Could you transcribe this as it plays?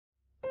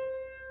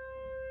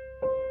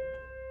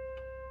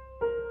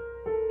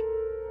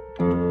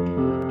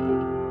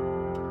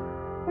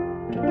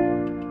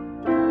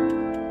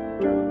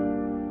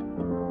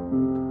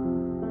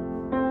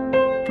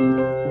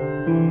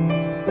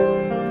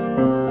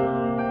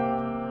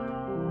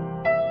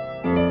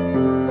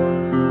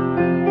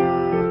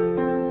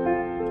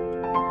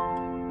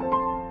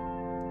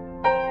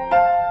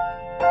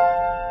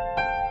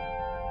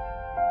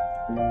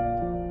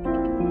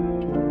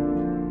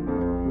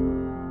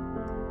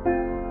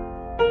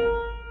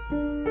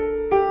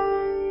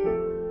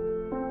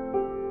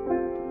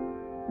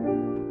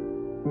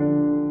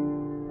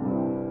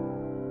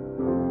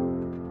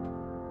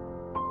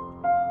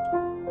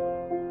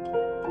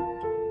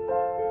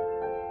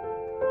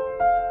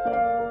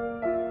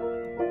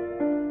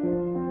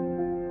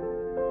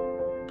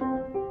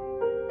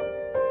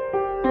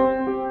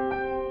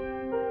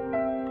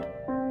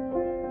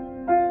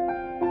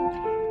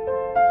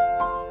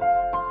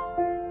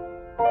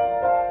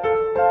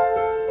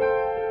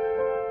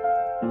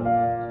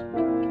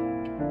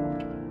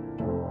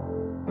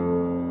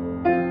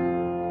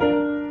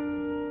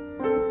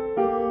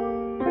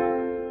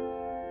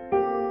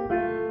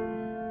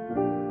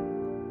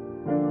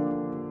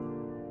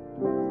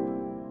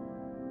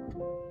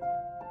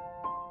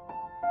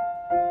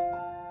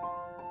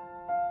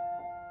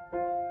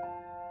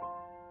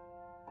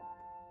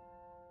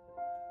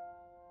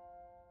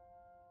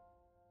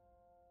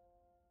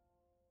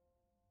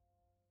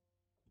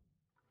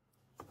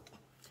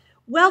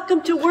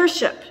Welcome to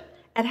worship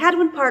at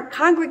Hadwen Park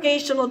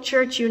Congregational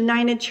Church,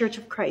 United Church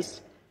of Christ.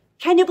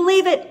 Can you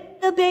believe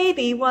it? The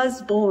baby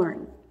was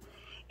born.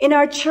 In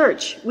our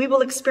church, we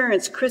will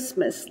experience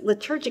Christmas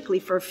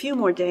liturgically for a few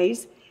more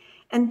days,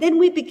 and then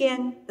we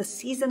begin the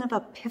season of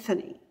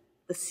Epiphany,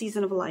 the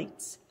season of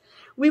lights.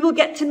 We will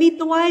get to meet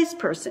the wise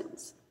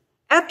persons.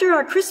 After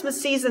our Christmas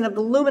season of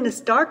the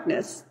luminous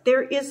darkness,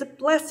 there is a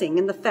blessing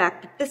in the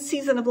fact that this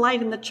season of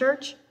light in the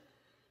church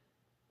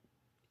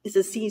is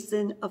a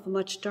season of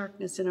much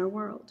darkness in our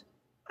world.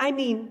 I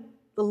mean,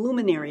 the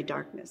luminary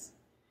darkness.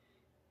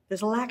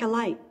 There's a lack of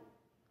light,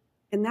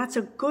 and that's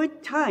a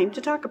good time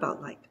to talk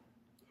about light.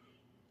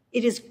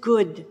 It is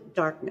good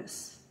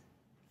darkness.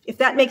 If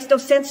that makes no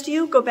sense to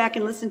you, go back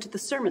and listen to the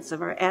sermons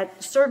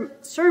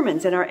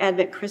in our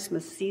Advent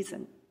Christmas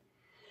season.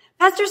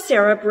 Pastor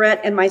Sarah,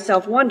 Brett, and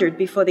myself wondered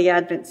before the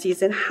Advent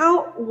season,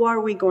 how are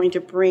we going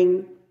to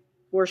bring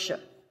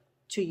worship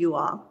to you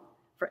all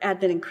for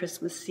Advent and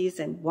Christmas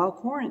season while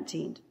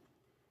quarantined?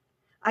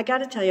 I got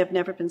to tell you, I've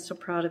never been so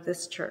proud of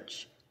this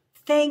church.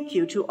 Thank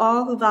you to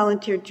all who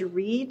volunteered to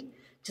read,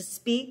 to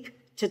speak,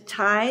 to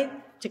tithe,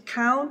 to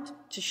count,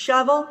 to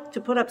shovel,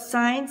 to put up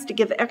signs, to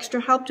give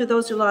extra help to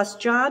those who lost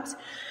jobs,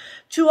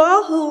 to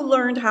all who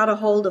learned how to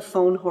hold a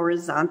phone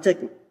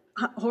horizontally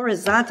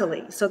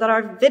so that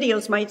our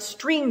videos might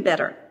stream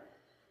better,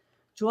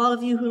 to all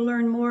of you who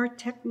learned more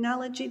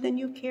technology than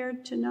you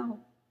cared to know.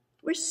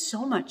 We're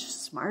so much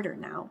smarter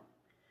now.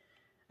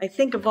 I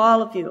think of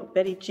all of you,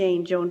 Betty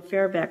Jane, Joan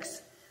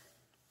Fairbanks,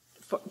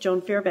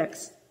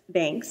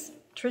 Banks,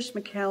 Trish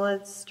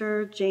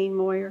McAllister, Jane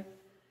Moyer.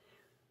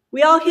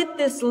 We all hit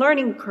this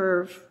learning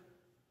curve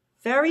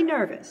very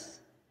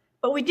nervous,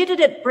 but we did it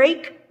at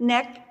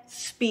breakneck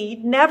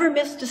speed, never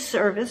missed a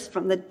service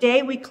from the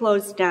day we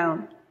closed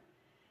down.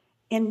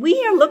 And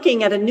we are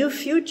looking at a new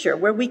future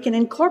where we can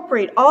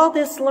incorporate all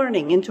this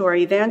learning into our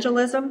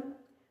evangelism,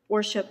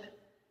 worship,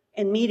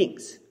 and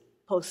meetings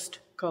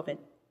post-COVID.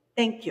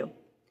 Thank you.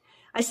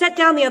 I sat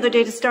down the other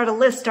day to start a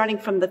list starting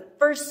from the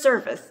first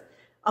service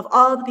of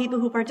all the people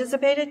who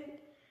participated.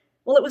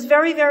 Well, it was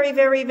very, very,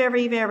 very,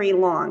 very, very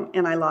long,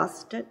 and I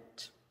lost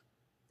it.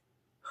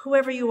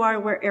 Whoever you are,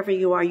 wherever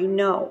you are, you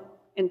know,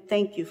 and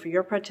thank you for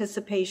your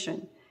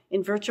participation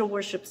in virtual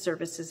worship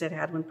services at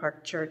Hadwen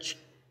Park Church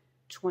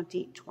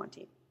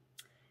 2020.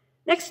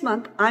 Next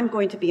month, I'm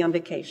going to be on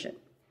vacation.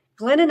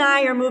 Glenn and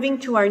I are moving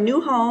to our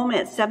new home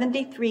at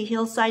 73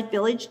 Hillside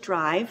Village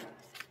Drive.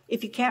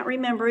 If you can't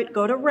remember it,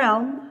 go to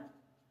Realm.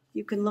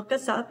 You can look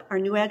us up. Our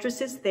new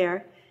address is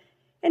there.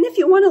 And if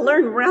you want to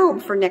learn Realm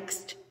for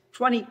next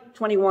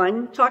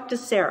 2021, talk to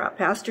Sarah,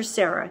 Pastor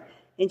Sarah,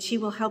 and she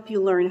will help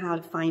you learn how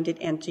to find it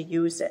and to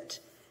use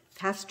it.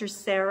 Pastor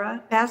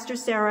Sarah,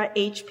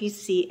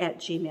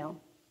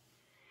 HPC@gmail.com.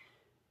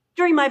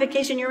 During my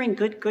vacation, you're in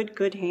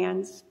good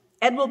hands.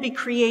 Ed will be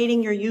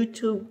creating your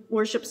YouTube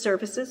worship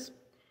services.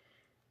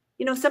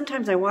 You know,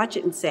 sometimes I watch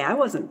it and say, I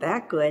wasn't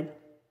that good.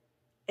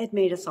 Ed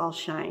made us all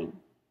shine.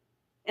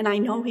 And I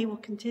know he will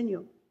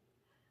continue.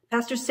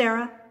 Pastor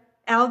Sarah,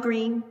 Al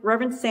Green,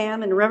 Reverend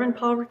Sam, and Reverend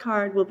Paul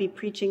Ricard will be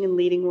preaching and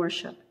leading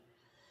worship.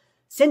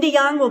 Cindy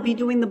Young will be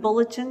doing the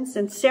bulletins,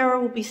 and Sarah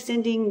will be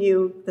sending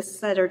you the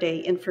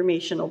Saturday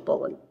informational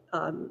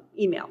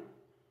email.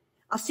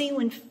 I'll see you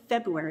in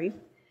February,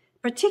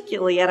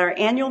 particularly at our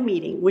annual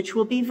meeting, which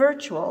will be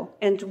virtual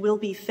and will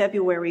be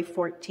February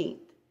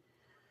 14th.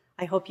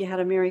 I hope you had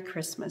a Merry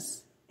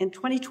Christmas. And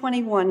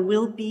 2021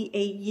 will be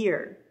a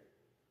year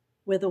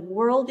where the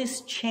world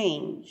is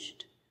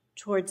changed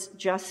towards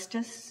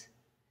justice,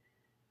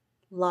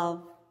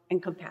 love,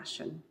 and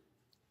compassion.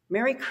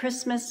 Merry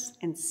Christmas,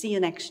 and see you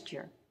next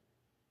year.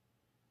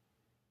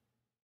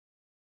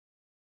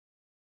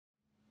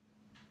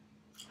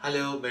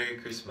 Hello, Merry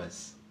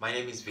Christmas. My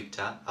name is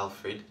Victor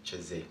Alfred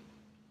Chazé.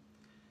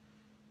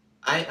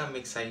 I am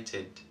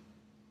excited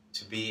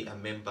to be a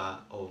member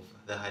of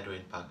the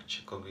Hadwen Park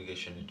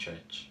Congregational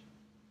Church,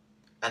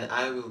 and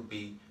I will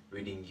be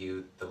reading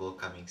you the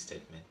welcoming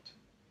statement.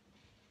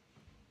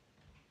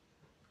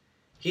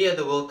 Hear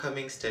the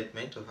welcoming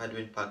statement of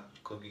Hadwen Park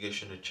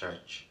Congregational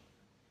Church,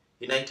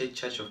 United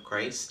Church of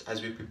Christ,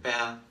 as we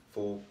prepare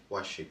for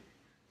worship.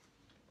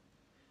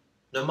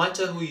 No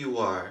matter who you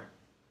are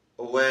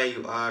or where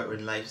you are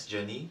on life's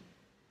journey,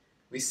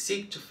 we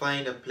seek to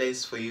find a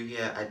place for you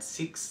here at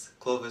 6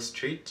 Clover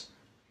Street,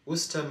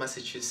 Worcester,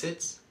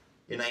 Massachusetts,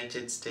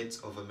 United States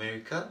of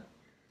America,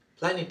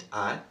 planet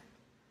Earth,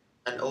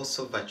 and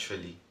also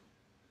virtually.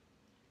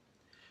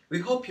 We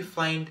hope you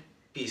find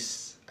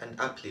peace and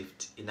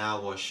uplift in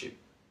our worship.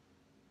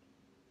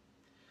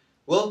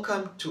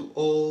 Welcome to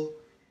all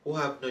who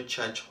have no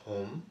church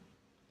home,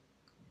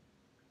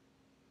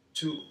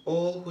 to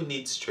all who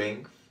need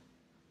strength,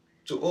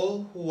 to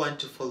all who want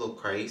to follow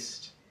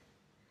Christ,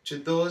 to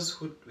those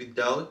who with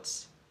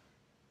doubts,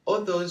 or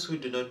those who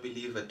do not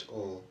believe at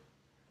all.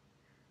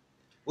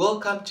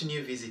 Welcome to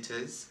new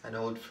visitors and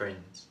old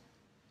friends.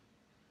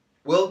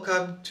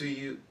 Welcome to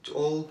you, to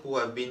all who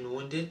have been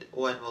wounded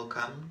or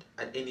unwelcomed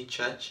at any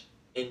church,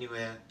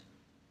 anywhere,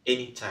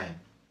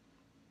 anytime.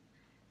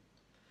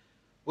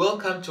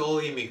 Welcome to all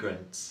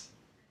immigrants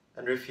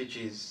and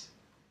refugees,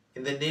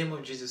 in the name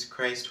of Jesus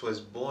Christ, who was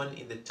born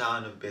in the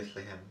town of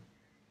Bethlehem,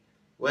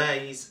 where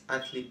his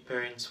earthly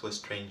parents were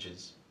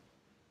strangers.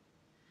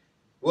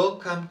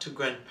 Welcome to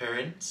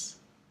grandparents,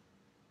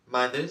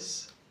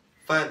 mothers,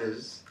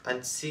 fathers,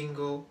 and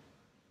single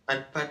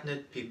and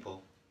partnered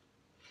people.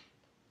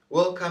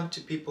 Welcome to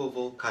people of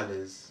all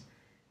colors,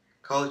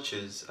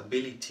 cultures,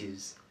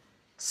 abilities,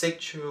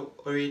 sexual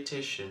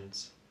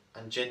orientations,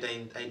 and gender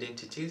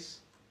identities,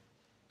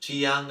 to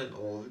young and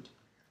old,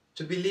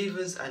 to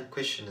believers and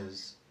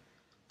questioners,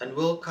 and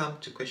welcome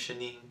to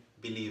questioning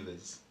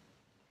believers.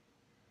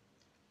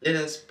 Let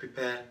us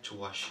prepare to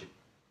worship.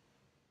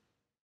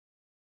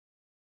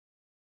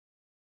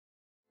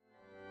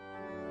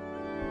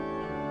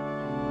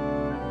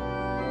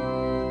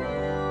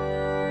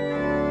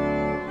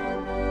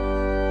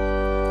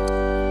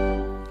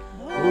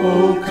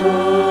 Oh,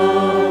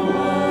 come,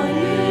 all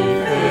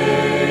ye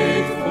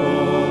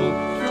faithful,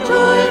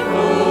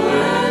 joyful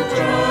and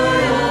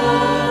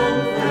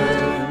triumphant.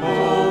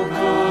 Oh,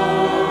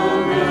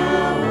 come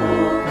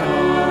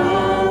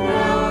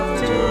now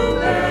to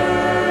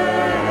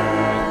Bethlehem.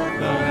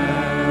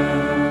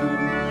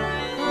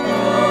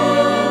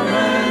 Come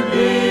and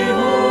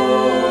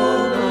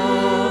behold the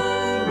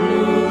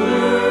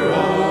ruler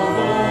of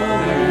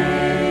all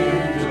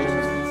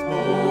ages.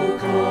 Oh,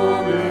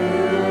 come in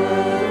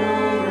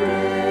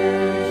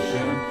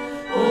adoration.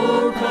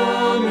 Oh,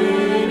 come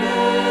in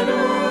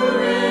adoration.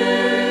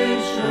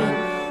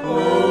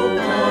 Oh,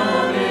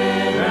 come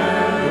in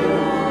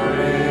adoration.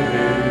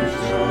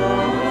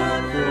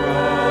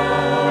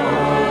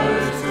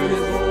 Christ is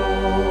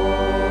born.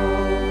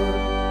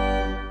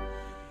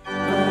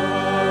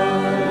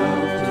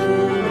 God to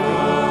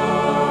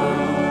God,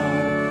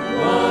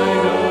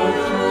 light of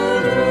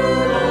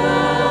true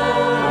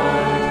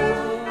light,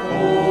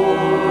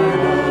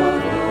 born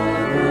of the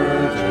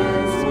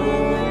Virgin's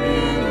womb in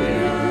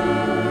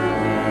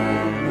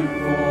human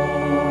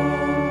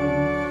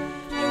form.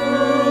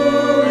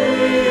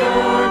 Truly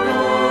our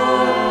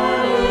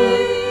God,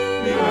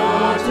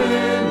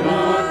 begotten,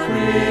 not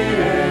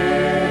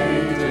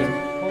created.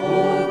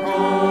 Oh,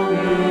 come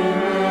in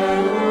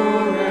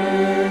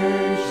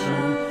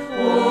adoration.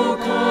 Oh,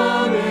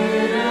 come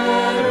in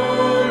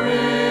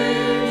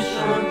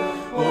adoration.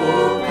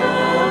 Oh,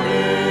 come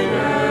in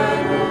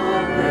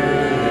adoration.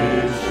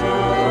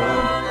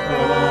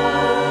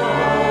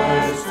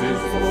 Christ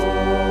is born.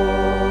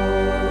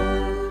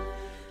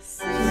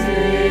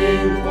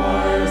 Sing,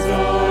 choirs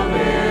of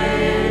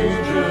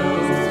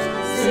angels,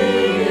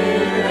 sing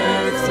in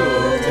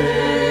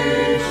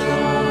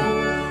exultation.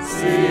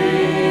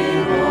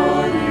 Sing,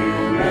 all ye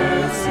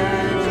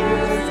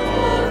messengers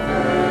of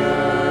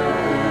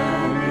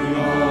heavenly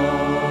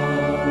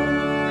love.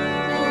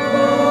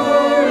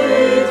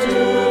 Glory to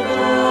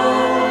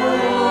God,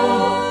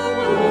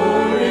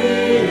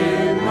 glory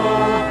in the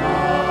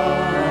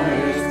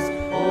highest.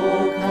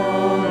 Oh,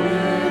 come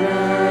in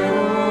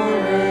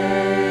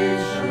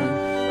adoration.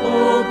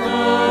 Oh,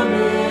 come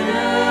in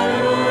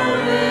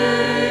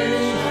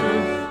adoration.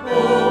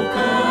 Oh,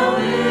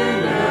 come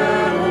in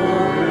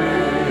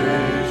adoration.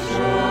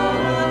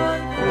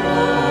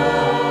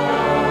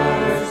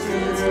 Christ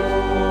is born.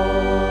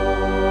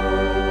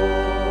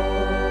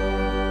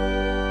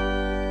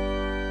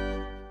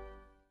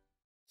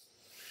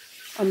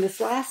 On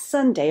this last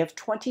Sunday of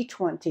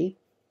 2020,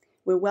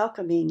 we're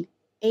welcoming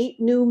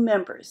 8 new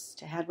members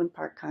to Hadwen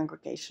Park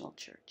Congregational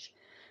Church.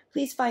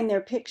 Please find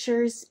their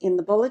pictures in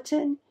the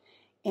bulletin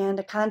and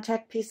a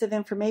contact piece of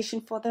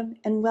information for them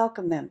and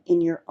welcome them in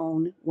your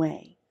own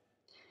way.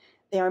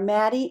 They are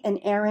Maddie and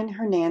Aaron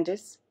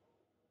Hernandez,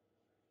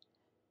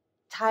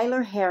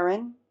 Tyler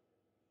Heron,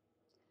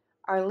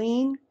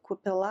 Arlene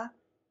Quipilla,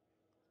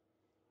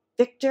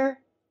 Victor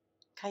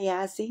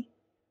Kayazi,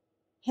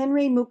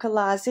 Henry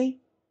Mukalazi,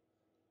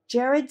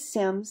 Jared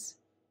Sims,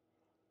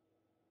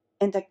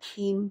 and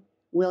Akeem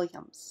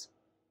Williams.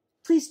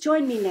 Please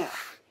join me now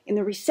in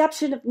the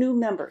reception of new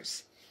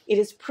members. It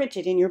is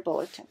printed in your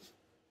bulletin.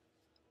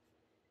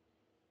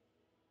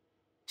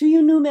 To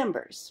you new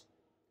members,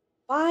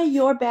 by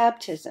your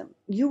baptism,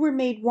 you were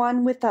made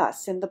one with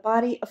us in the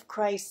body of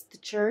Christ, the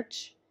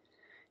church.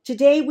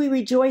 Today we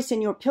rejoice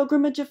in your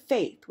pilgrimage of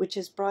faith, which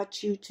has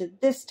brought you to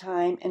this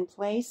time and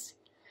place.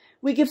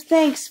 We give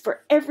thanks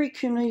for every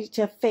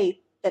community of faith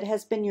that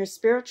has been your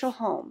spiritual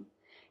home,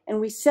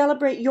 and we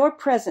celebrate your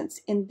presence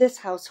in this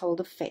household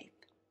of faith.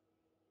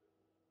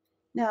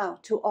 Now,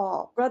 to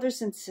all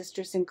brothers and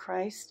sisters in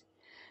Christ,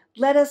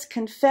 let us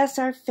confess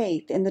our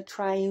faith in the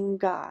triune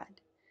God.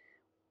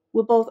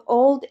 Will both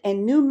old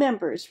and new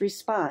members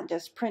respond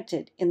as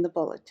printed in the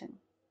bulletin?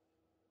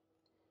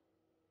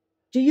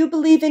 Do you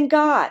believe in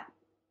God?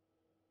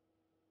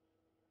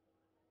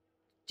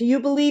 Do you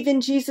believe in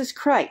Jesus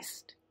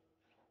Christ?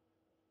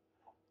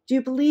 Do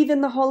you believe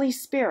in the Holy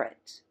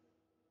Spirit?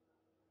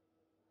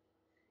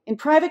 In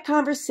private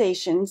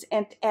conversations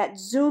and at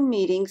Zoom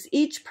meetings,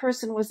 each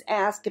person was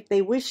asked if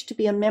they wished to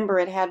be a member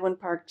at Hadwen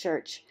Park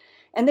Church,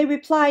 and they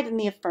replied in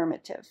the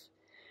affirmative.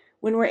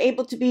 When we're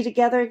able to be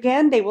together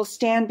again, they will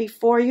stand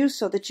before you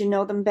so that you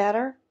know them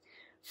better.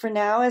 For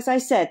now, as I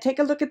said, take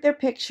a look at their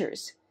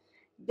pictures.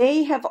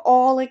 They have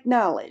all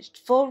acknowledged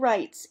full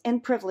rights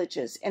and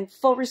privileges and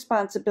full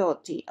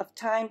responsibility of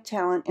time,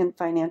 talent, and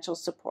financial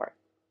support.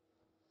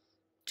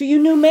 To you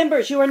new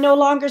members, you are no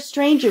longer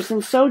strangers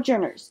and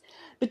sojourners,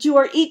 but you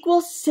are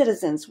equal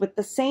citizens with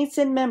the saints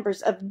and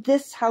members of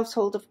this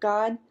household of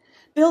God,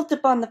 built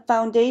upon the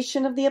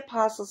foundation of the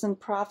apostles and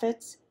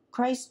prophets,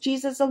 Christ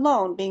Jesus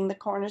alone being the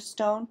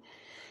cornerstone,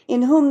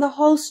 in whom the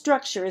whole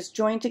structure is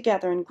joined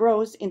together and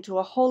grows into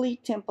a holy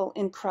temple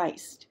in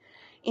Christ,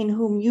 in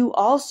whom you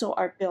also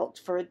are built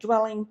for a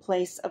dwelling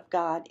place of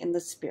God in the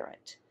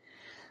Spirit.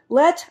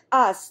 Let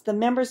us, the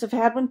members of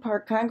Hadwen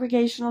Park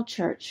Congregational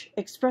Church,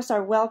 express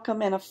our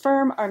welcome and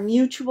affirm our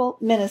mutual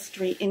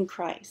ministry in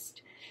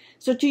Christ.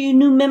 So to you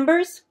new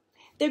members,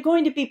 they're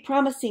going to be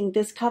promising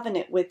this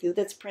covenant with you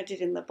that's printed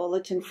in the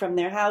bulletin from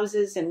their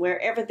houses and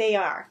wherever they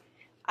are.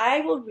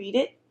 I will read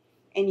it,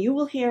 and you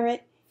will hear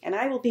it, and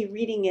I will be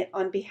reading it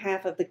on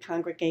behalf of the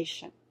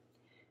congregation.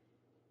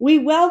 We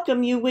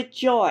welcome you with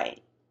joy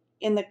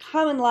in the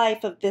common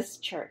life of this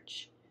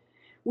church.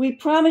 We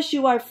promise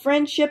you our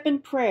friendship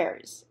and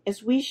prayers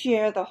as we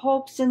share the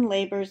hopes and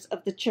labors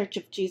of the Church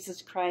of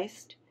Jesus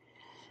Christ.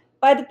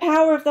 By the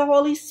power of the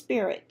Holy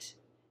Spirit,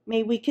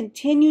 may we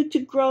continue to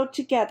grow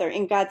together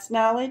in God's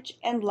knowledge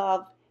and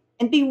love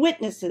and be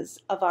witnesses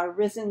of our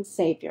risen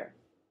Savior.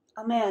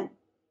 Amen.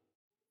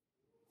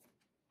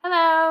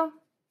 Hello,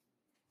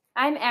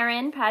 I'm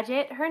Erin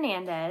Paget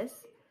Hernandez,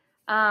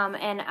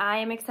 and I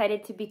am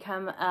excited to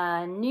become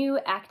a new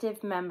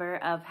active member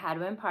of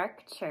Hadwen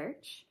Park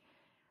Church.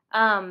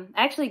 I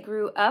actually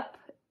grew up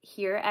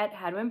here at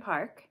Hadwen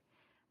Park.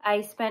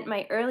 I spent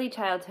my early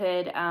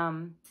childhood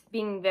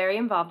being very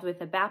involved with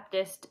the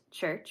Baptist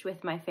church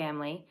with my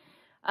family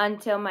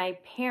until my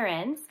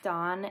parents,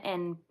 Dawn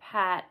and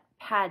Pat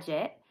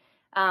Paget,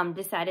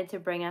 decided to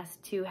bring us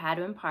to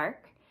Hadwen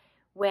Park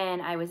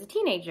when I was a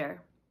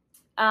teenager.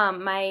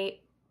 My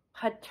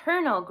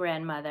paternal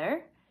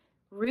grandmother,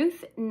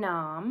 Ruth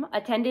Nam,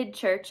 attended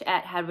church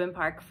at Hadwen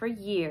Park for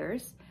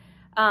years.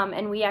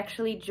 And we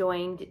actually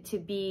joined to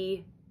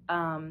be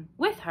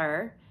with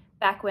her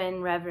back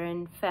when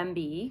Reverend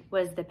Femby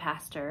was the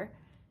pastor.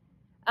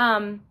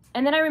 And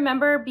then I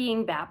remember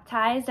being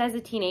baptized as a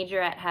teenager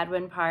at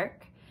Hadwen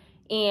Park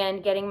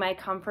and getting my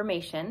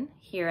confirmation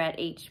here at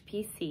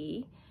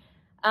HPC.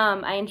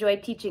 I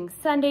enjoyed teaching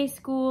Sunday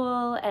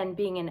school and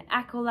being an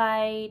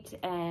acolyte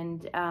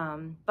and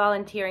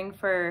volunteering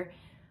for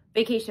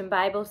Vacation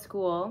Bible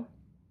School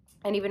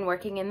and even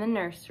working in the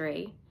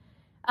nursery.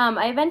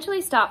 I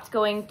eventually stopped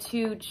going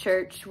to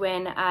church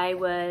when I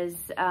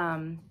was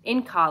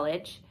in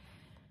college.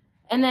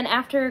 And then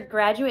after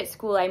graduate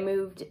school, I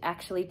moved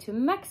actually to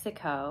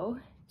Mexico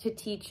to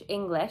teach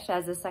English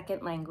as a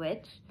second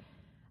language.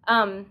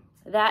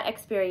 That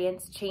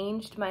experience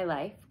changed my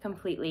life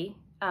completely.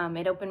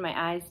 It opened my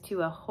eyes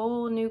to a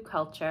whole new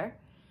culture.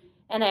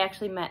 And I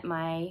actually met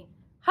my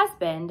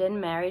husband and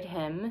married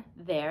him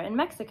there in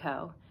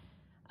Mexico.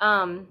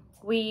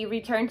 We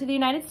returned to the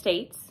United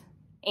States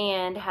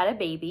and had a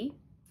baby,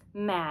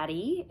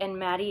 Maddie, and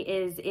Maddie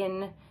is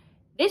in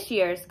this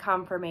year's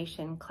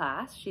confirmation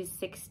class. She's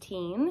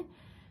 16.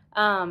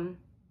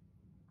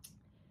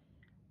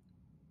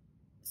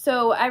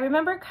 So I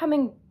remember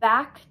coming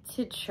back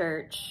to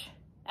church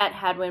at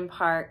Hadwen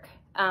Park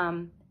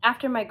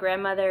after my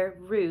grandmother,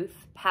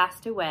 Ruth,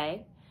 passed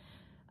away,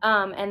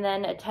 and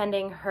then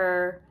attending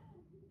her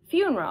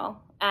funeral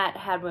at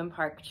Hadwen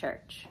Park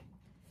Church.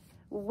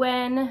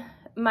 When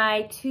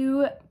my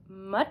two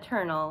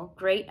maternal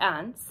great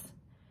aunts,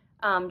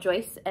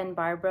 Joyce and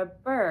Barbara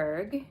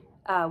Berg,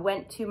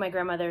 went to my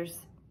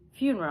grandmother's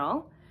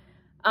funeral,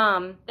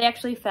 they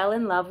actually fell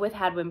in love with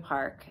Hadwen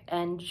Park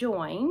and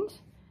joined,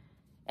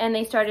 and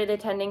they started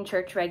attending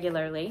church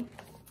regularly.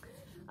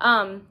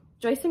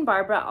 Joyce and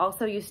Barbara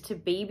also used to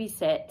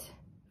babysit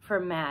for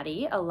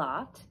Maddie a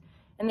lot,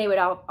 and they would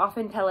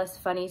often tell us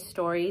funny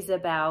stories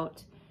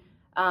about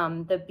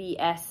the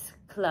BS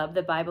club,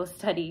 the Bible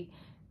study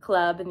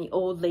club, and the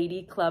old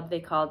lady club, they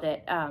called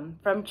it,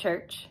 from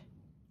church.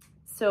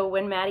 So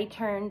when Maddie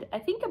turned, I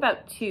think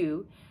about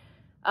 2,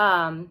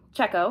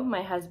 Checo,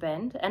 my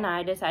husband, and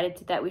I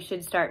decided that we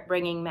should start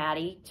bringing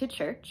Maddie to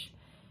church.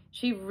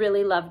 She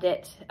really loved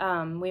it.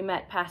 We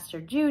met Pastor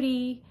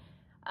Judy,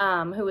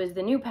 who was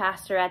the new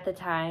pastor at the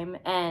time,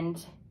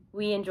 and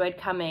we enjoyed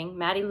coming.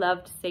 Maddie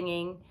loved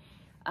singing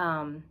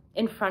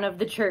in front of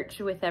the church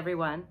with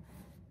everyone.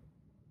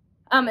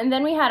 And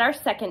then we had our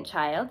second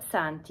child,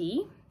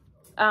 Santi.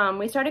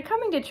 We started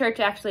coming to church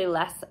actually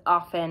less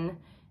often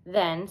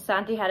then.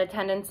 Santi had a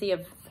tendency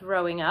of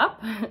throwing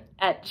up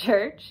at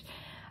church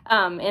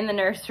in the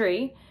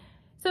nursery,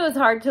 so it was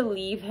hard to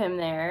leave him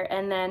there.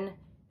 And then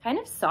kind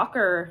of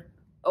soccer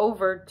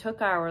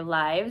overtook our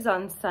lives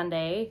on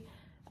Sunday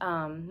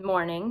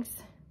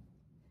mornings.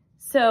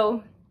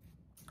 So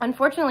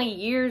unfortunately,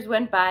 years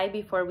went by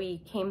before we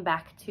came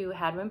back to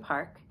Hadwen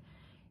Park.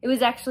 It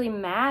was actually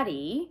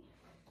Maddie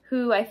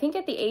who I think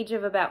at the age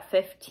of about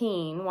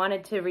 15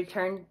 wanted to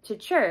return to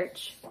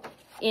church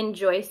in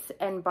Joyce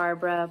and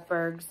Barbara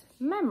Berg's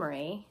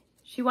memory.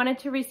 She wanted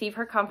to receive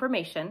her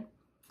confirmation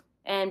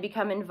and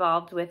become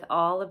involved with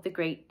all of the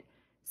great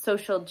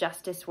social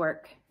justice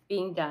work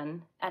being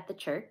done at the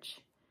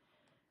church.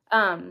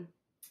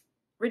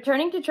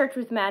 Returning to church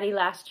with Maddie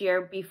last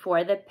year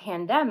before the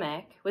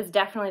pandemic was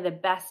definitely the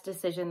best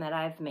decision that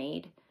I've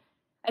made.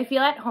 I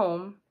feel at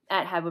home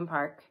at Hadwen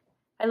Park.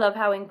 I love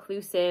how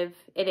inclusive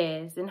it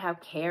is and how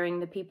caring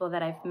the people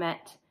that I've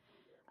met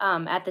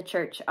at the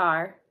church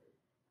are.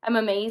 I'm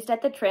amazed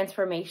at the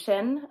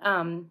transformation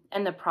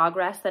and the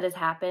progress that has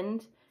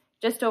happened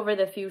just over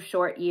the few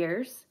short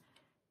years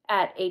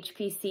at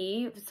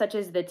HPC, such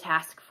as the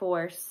task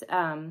force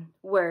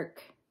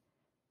work.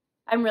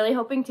 I'm really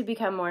hoping to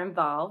become more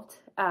involved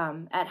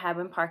at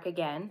Hadwen Park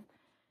again,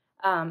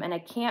 and I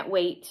can't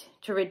wait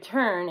to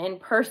return in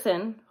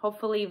person,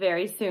 hopefully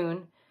very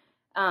soon,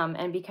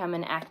 and become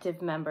an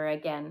active member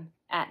again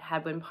at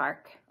Hadwen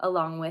Park,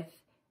 along with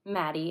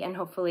Maddie, and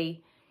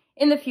hopefully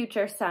in the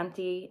future,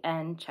 Santi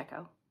and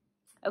Checo.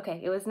 Okay,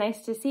 it was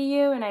nice to see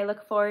you, and I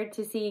look forward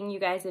to seeing you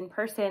guys in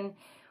person,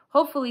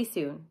 hopefully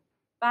soon.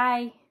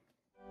 Bye.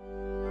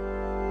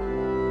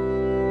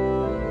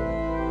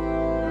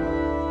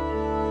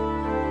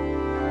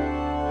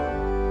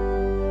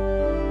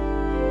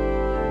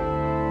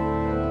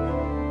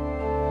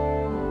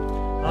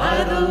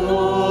 I, the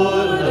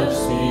Lord of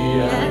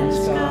sea and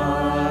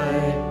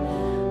sky,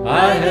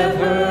 I have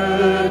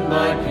heard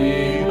my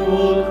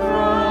people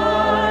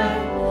cry,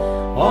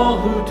 all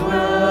who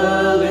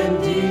dwell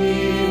in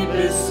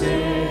deepest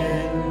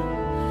sin,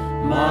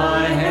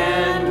 my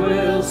hand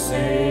will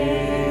save.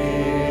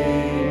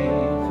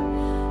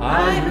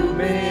 I who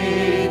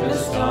made the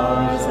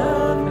stars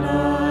of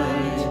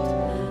night,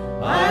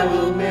 I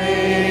will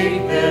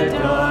make their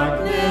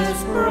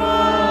darkness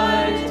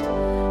bright,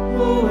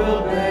 who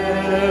will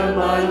bear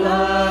my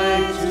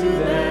light to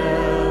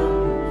them,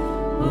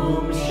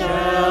 whom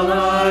shall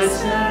I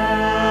send?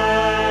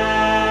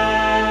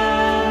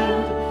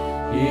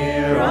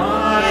 Here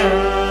I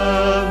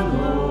am,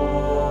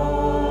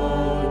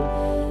 Lord,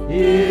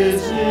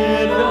 is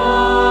it I,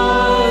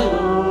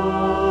 Lord?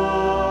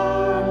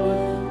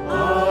 I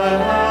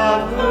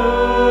have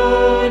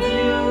heard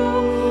you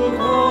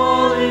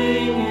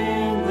calling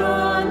in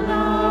the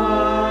night.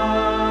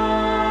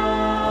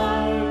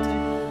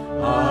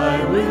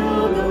 I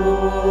will go,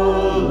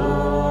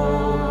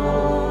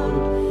 Lord,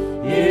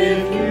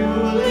 if you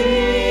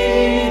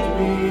lead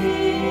me.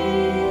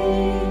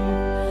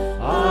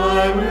 I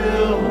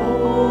will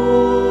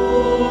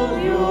hold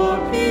your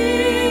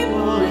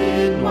people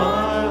in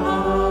my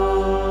heart.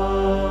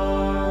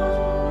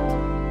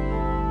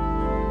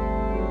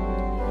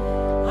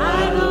 I,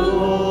 the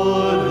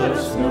Lord of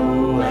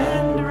snow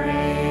and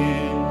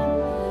rain,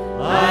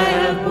 I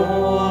have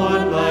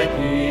borne my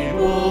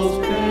people's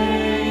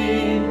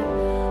pain.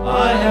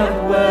 I have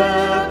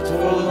wept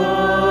for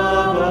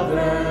love of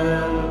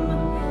them,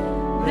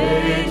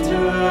 they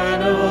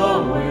turn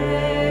away.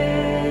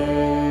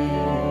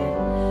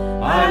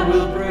 I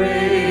will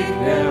break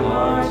their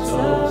hearts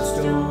of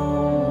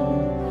stone,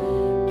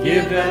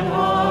 give them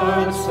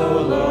hearts so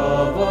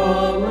love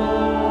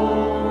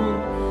alone.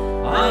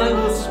 I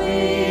will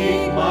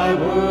speak my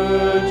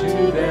word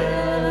to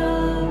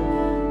them,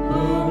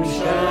 whom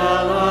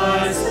shall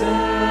I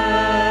send?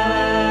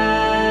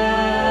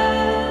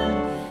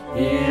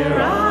 Here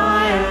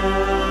I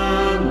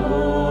am,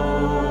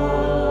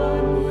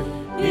 Lord,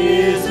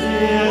 is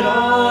it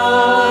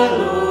I,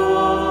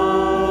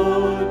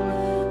 Lord?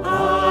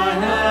 I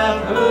have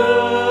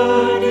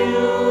heard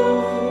you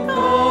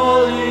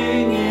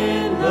calling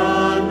in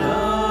the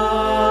night.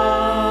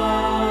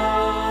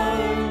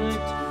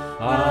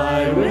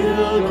 I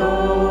will go,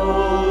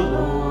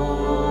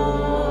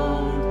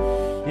 Lord,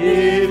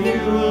 if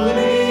you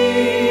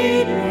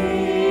lead me.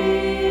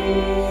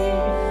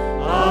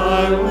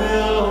 I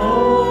will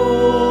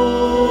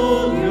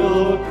hold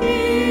your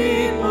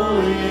people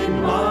in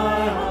my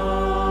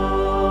heart.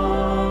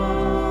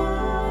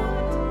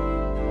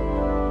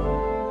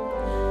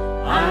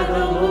 I,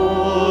 the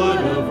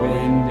Lord of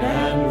wind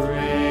and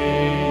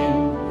rain,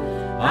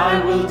 I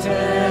will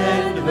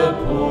tend the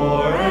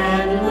poor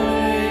and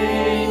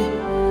lame.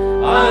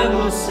 I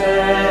will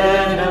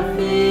set a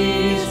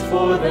feast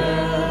for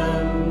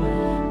them,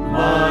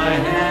 my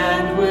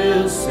hand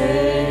will save.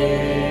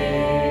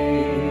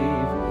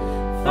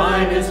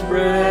 Finest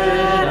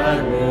bread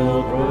I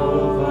will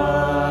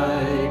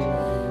provide,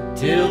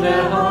 till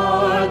their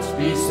hearts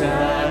be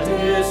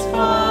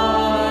satisfied.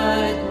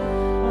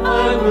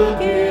 I will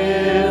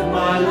give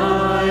my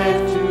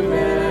life to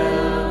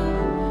them,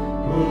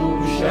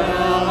 whom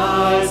shall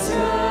I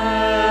send?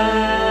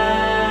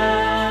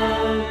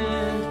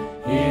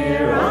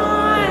 Here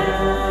I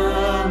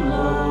am,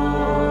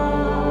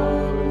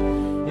 Lord,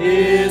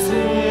 is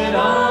it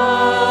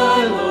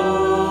I,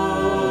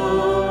 Lord?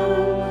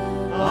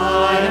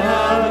 I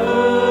have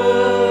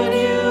heard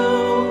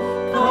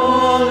you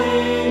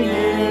calling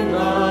in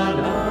the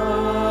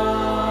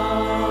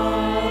night.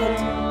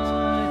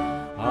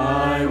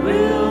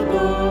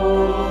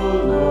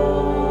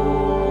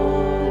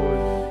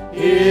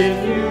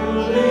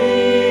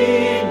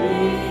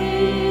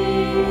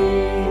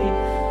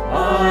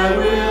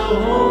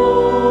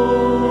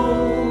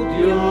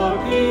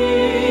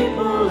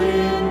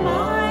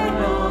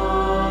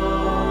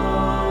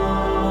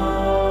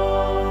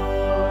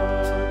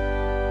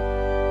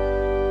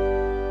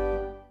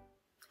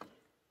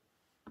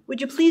 Would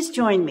you please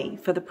join me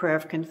for the prayer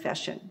of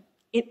confession?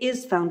 It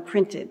is found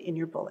printed in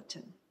your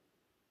bulletin.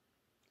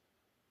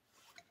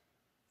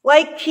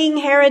 Like King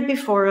Herod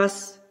before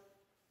us,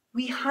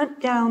 we hunt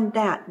down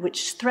that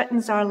which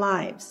threatens our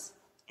lives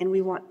and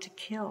we want to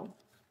kill.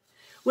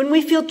 When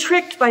we feel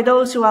tricked by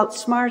those who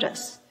outsmart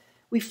us,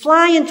 we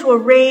fly into a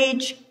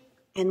rage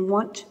and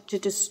want to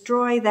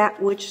destroy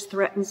that which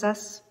threatens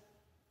us.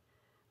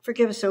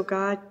 Forgive us, O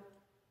God.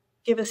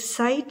 Give us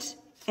sight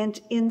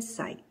and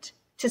insight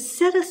to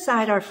set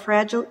aside our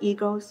fragile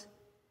egos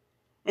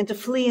and to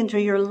flee into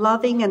your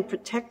loving and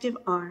protective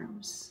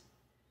arms.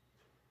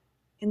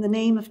 In the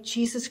name of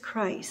Jesus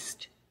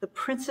Christ, the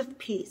Prince of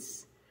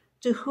Peace,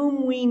 to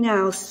whom we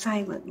now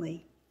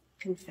silently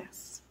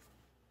confess.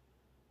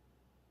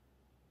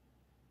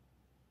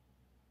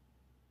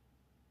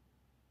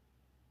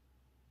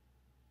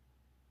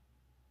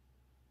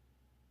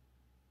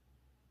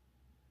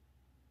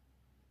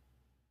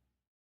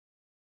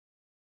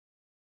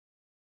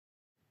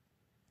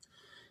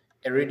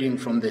 A reading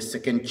from the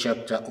second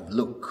chapter of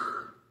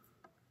Luke.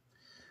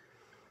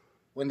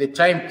 When the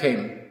time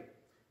came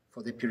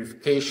for the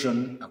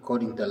purification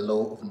according to the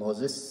law of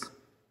Moses,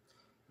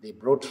 they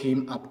brought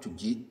him up to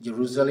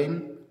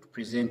Jerusalem to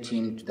present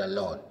him to the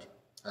Lord,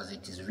 as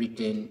it is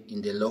written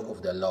in the law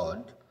of the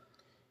Lord.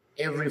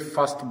 Every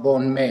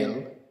firstborn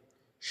male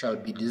shall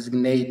be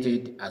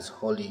designated as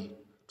holy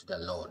to the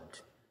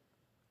Lord.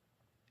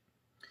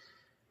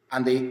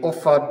 And they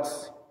offered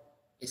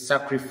a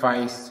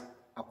sacrifice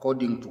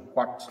according to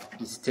what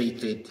is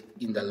stated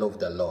in the law of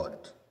the Lord,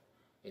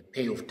 a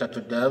pair of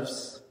turtle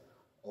doves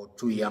or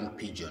 2 young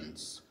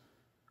pigeons.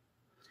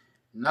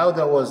 Now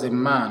there was a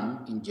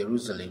man in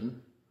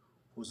Jerusalem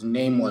whose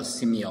name was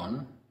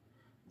Simeon.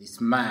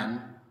 This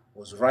man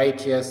was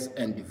righteous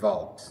and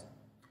devout,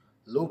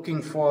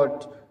 looking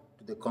forward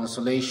to the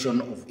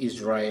consolation of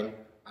Israel,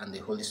 and the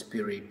Holy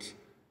Spirit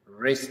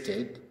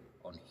rested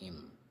on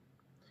him.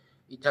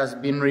 It has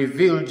been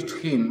revealed to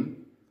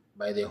him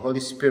by the Holy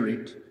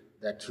Spirit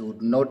that he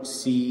would not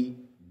see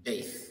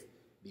death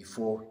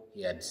before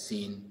he had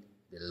seen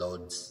the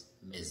Lord's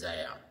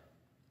Messiah.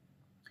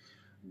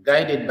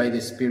 Guided by the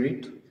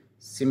Spirit,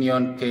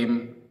 Simeon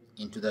came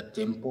into the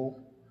temple,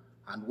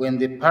 and when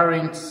the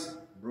parents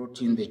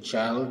brought in the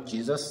child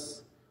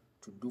Jesus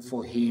to do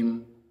for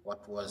him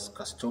what was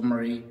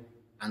customary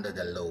under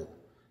the law,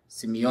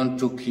 Simeon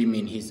took him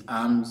in his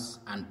arms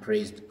and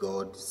praised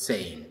God,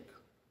 saying,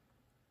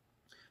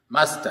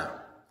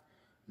 "Master,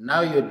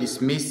 now you're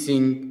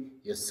dismissing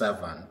your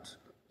servant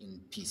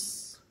in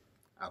peace,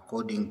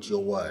 according to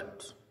your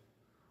word.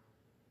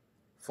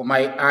 For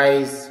my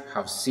eyes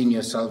have seen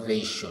your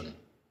salvation,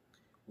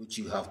 which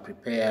you have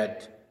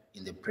prepared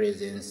in the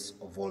presence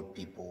of all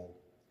people,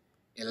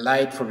 a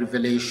light for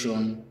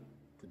revelation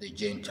to the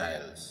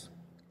Gentiles,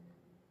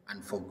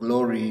 and for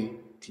glory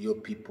to your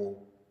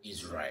people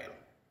Israel."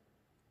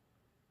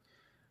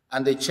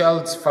 And the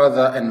child's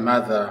father and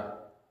mother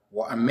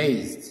were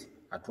amazed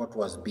at what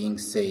was being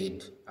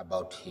said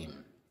about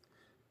him.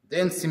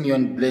 Then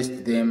Simeon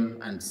blessed them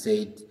and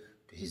said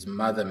to his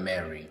mother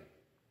Mary,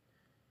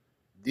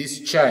 "This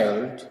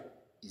child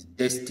is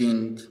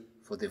destined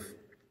for the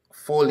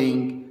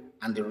falling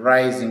and the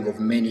rising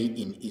of many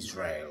in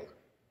Israel,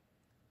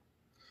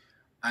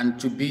 and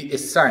to be a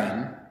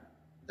sign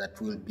that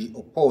will be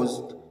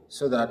opposed,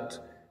 so that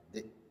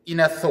the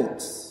inner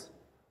thoughts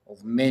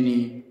of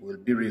many will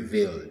be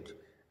revealed,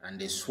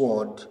 and a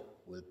sword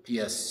will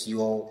pierce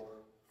your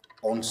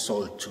own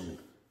soul too."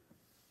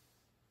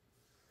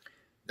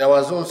 There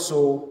was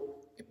also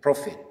a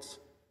prophet,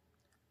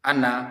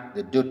 Anna,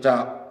 the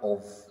daughter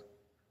of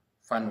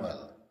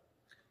Phanuel,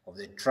 of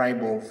the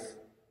tribe of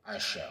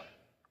Asher.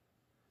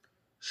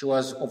 She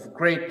was of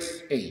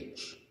great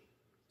age,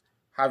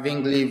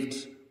 having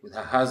lived with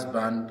her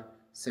husband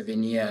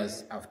 7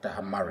 years after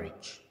her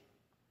marriage.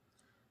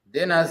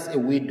 Then as a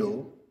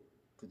widow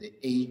to the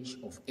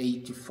age of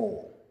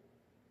 84,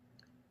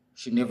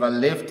 she never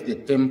left the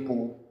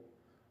temple,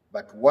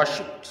 but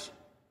worshipped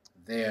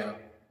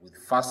there with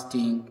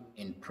fasting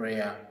and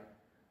prayer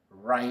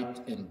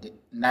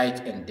night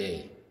and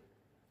day.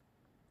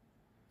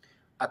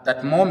 At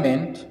that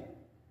moment,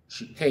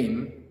 she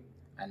came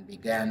and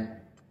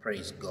began to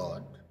praise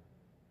God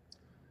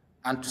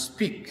and to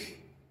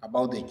speak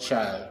about the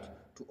child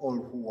to all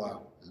who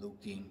were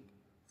looking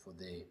for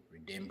the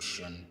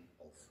redemption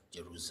of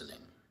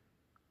Jerusalem.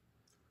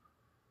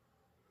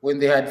 When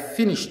they had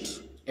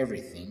finished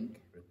everything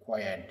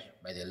required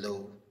by the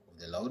law of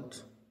the Lord,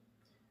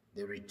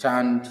 they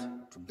returned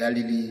to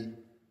Galilee,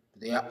 to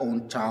their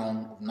own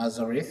town of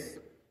Nazareth.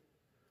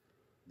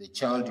 The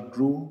child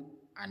grew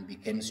and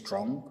became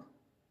strong,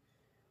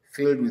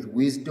 filled with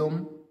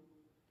wisdom,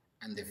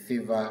 and the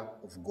favor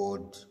of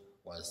God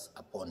was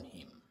upon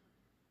him.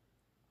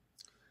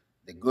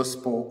 The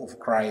gospel of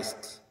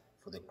Christ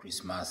for the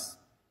Christmas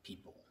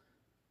people.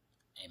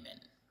 Amen.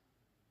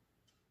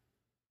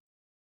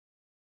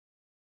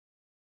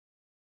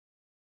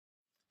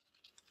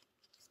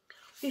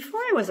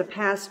 Before I was a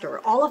pastor,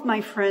 all of my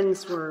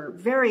friends were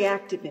very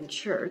active in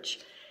church,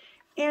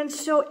 And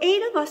so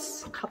 8 of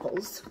us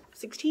couples,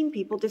 16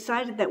 people,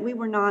 decided that we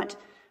were not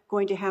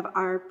going to have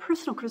our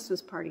personal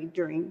Christmas party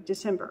during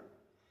December.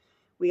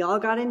 We all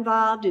got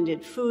involved and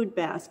did food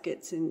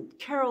baskets and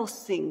carol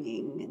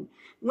singing and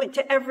went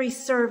to every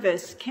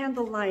service,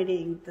 candle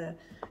lighting,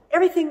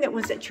 everything that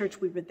was at church,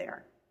 we were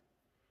there.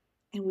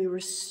 And we were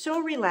so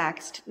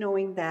relaxed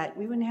knowing that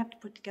we wouldn't have to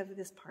put together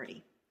this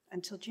party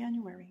until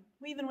January.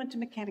 We even went to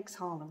Mechanics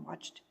Hall and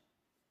watched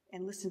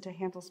and listened to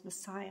Handel's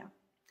Messiah.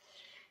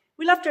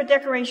 We left our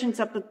decorations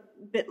up a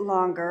bit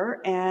longer,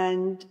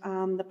 and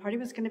the party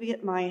was going to be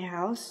at my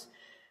house.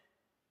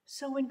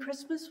 So when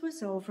Christmas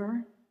was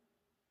over,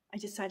 I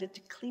decided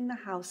to clean the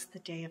house the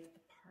day of the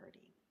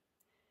party.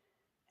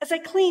 As I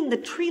cleaned, the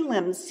tree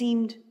limbs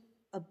seemed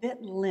a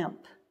bit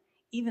limp,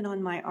 even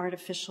on my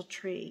artificial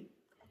tree.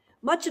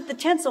 Much of the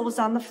tinsel was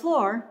on the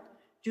floor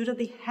due to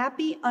the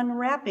happy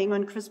unwrapping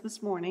on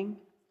Christmas morning.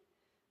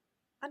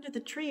 Under the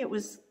tree, it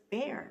was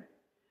bare.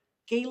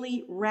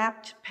 Gaily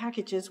wrapped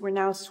packages were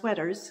now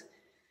sweaters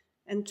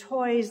and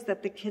toys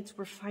that the kids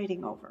were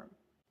fighting over.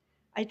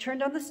 I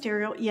turned on the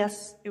stereo.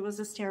 Yes, it was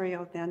a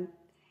stereo then.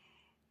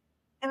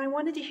 And I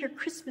wanted to hear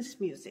Christmas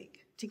music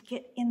to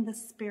get in the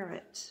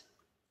spirit.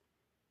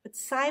 But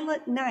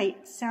Silent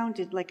Night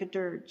sounded like a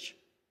dirge.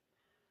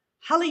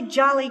 Holly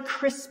Jolly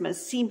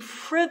Christmas seemed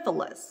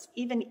frivolous,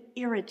 even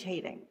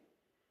irritating.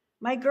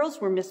 My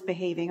girls were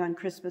misbehaving on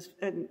Christmas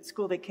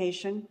school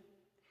vacation.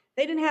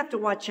 They didn't have to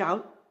watch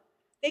out.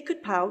 They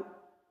could pout.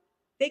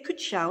 They could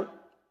shout.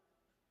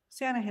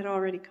 Santa had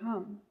already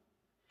come.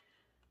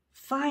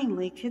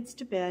 Finally, kids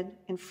to bed,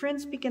 and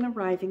friends began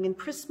arriving in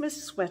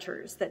Christmas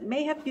sweaters that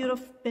may have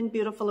been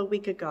beautiful a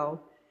week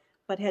ago,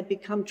 but had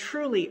become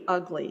truly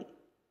ugly,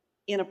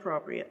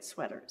 inappropriate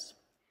sweaters.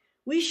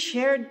 We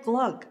shared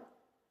glug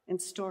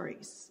and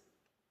stories.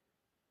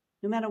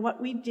 No matter what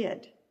we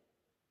did,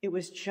 it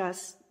was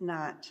just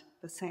not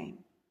the same.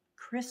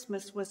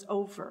 Christmas was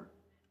over.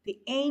 The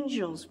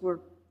angels were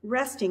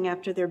resting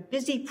after their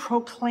busy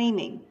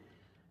proclaiming.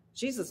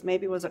 Jesus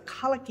maybe was a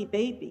colicky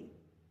baby,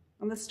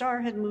 and the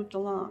star had moved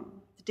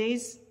along. The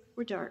days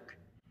were dark,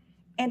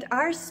 and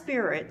our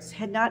spirits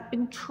had not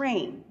been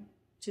trained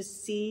to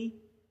see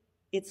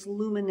its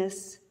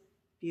luminous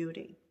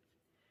beauty.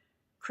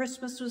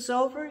 Christmas was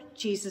over.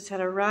 Jesus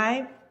had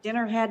arrived.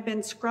 Dinner had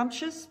been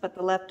scrumptious, but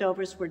the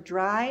leftovers were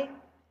dry,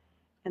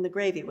 and the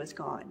gravy was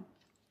gone.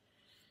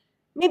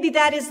 Maybe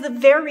that is the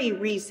very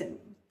reason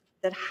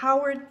that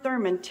Howard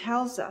Thurman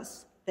tells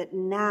us that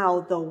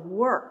now the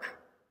work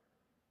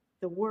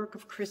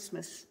of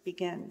Christmas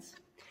begins.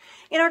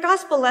 In our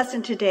gospel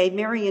lesson today,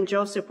 Mary and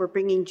Joseph were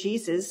bringing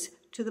Jesus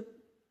to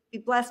be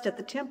blessed at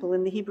the temple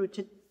in the Hebrew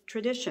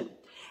tradition.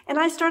 And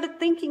I started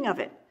thinking of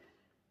it.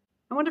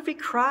 I wonder if he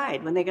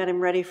cried when they got him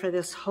ready for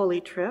this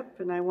holy trip,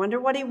 and I wonder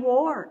what he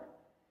wore.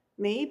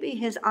 Maybe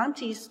his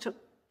aunties took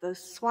the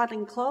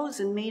swaddling clothes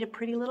and made a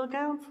pretty little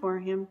gown for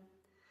him.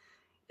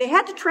 They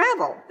had to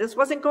travel. This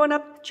wasn't going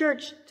up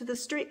the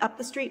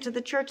street to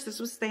the church.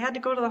 They had to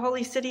go to the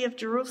holy city of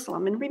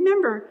Jerusalem. And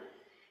remember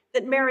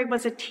that Mary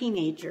was a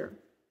teenager,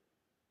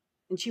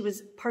 and she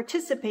was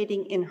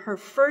participating in her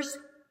first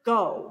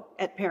go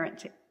at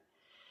parenting.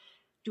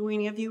 Do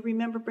any of you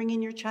remember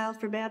bringing your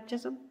child for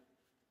baptism?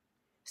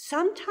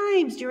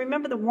 Sometimes, do you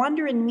remember the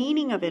wonder and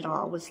meaning of it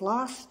all was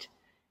lost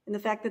in the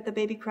fact that the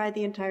baby cried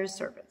the entire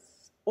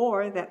service,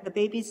 or that the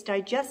baby's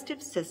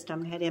digestive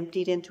system had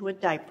emptied into a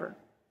diaper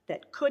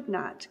that could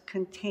not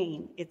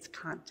contain its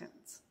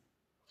contents.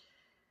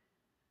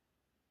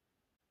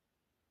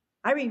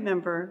 I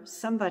remember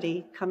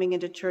somebody coming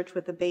into church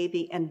with a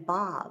baby and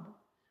Bob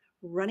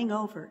running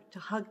over to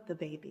hug the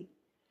baby.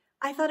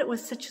 I thought it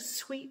was such a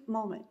sweet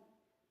moment,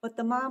 but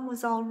the mom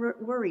was all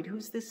worried.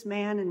 Who's this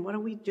man and what are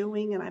we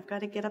doing? And I've got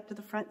to get up to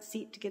the front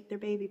seat to get their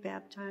baby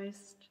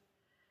baptized.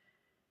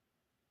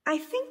 I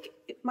think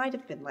it might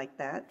have been like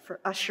that for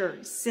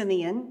Usher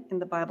Simeon in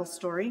the Bible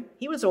story.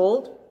 He was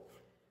old,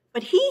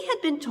 but he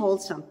had been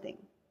told something.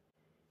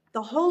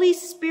 The Holy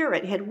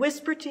Spirit had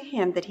whispered to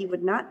him that he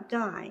would not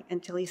die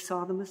until he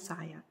saw the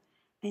Messiah.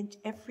 And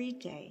every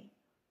day,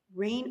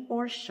 rain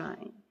or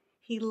shine,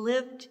 he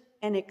lived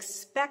an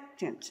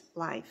expectant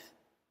life,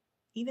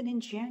 even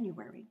in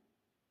January.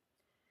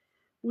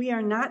 We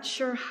are not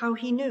sure how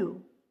he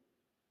knew,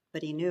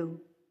 but he knew.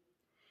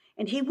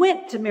 And he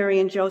went to Mary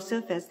and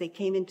Joseph as they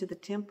came into the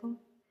temple,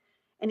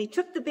 and he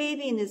took the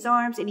baby in his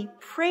arms and he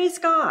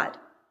praised God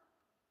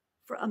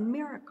for a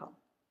miracle.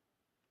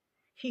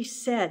 He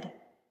said,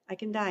 I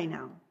can die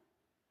now.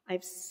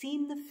 I've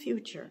seen the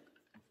future,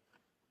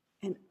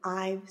 and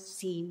I've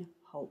seen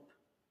hope.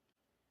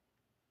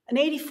 An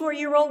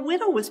 84-year-old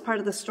widow was part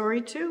of the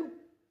story, too.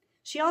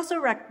 She also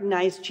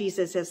recognized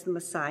Jesus as the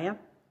Messiah.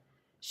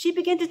 She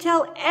began to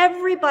tell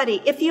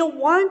everybody, if you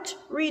want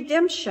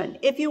redemption,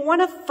 if you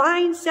want to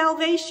find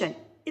salvation,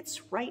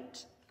 it's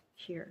right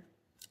here.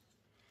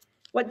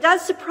 What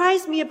does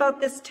surprise me about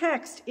this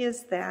text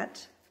is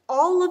that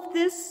all of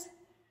this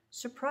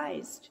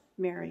surprised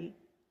Mary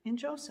and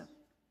Joseph.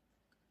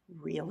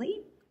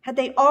 Really? Had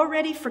they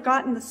already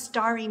forgotten the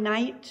starry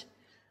night,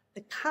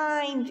 the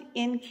kind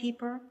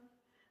innkeeper,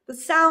 the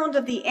sound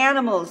of the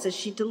animals as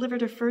she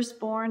delivered her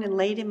firstborn and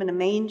laid him in a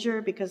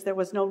manger because there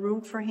was no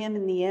room for him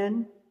in the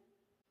inn?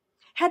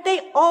 Had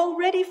they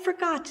already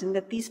forgotten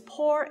that these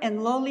poor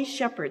and lowly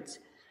shepherds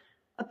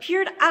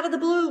appeared out of the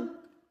blue,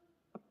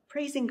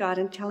 praising God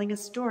and telling a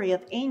story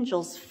of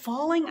angels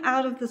falling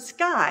out of the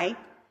sky,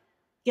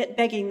 yet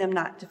begging them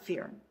not to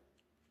fear?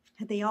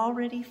 Had they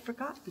already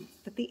forgotten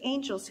that the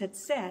angels had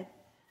said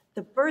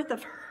the birth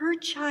of her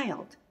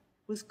child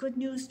was good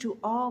news to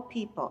all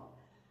people?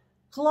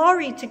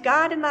 Glory to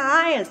God in the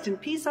highest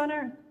and peace on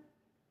earth.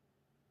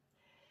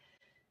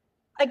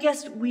 I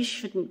guess we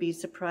shouldn't be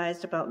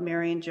surprised about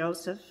Mary and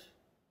Joseph.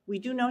 We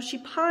do know she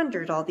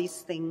pondered all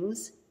these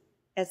things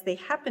as they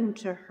happened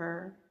to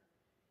her,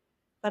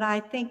 but I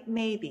think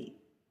maybe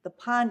the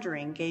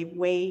pondering gave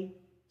way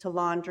to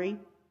laundry,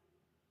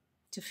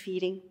 to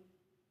feeding,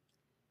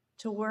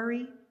 to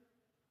worry,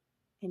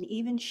 and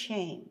even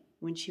shame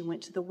when she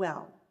went to the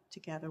well to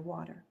gather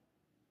water.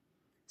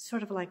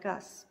 Sort of like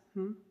us,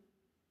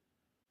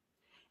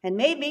 And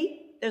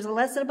maybe there's a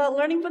lesson about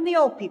learning from the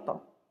old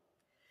people.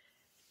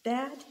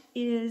 It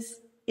is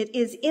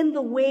in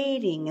the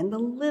waiting and the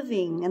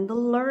living and the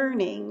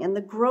learning and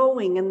the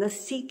growing and the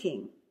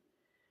seeking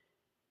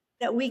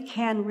that we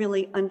can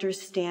really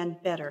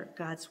understand better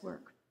God's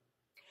work.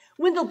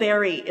 Wendell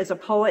Berry is a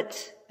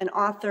poet, an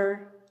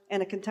author,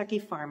 and a Kentucky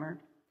farmer.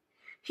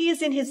 He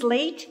is in his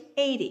late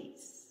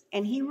 80s,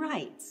 and he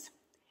writes,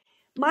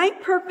 "My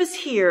purpose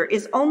here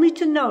is only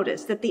to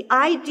notice that the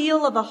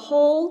ideal of a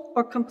whole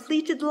or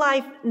completed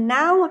life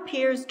now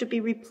appears to be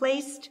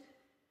replaced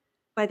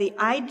by the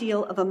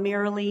ideal of a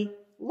merely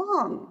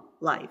long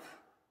life.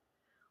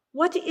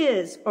 What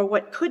is or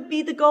what could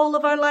be the goal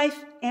of our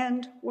life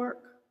and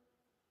work?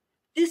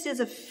 This is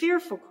a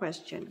fearful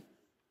question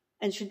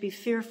and should be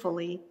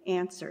fearfully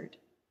answered.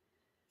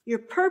 Your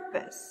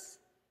purpose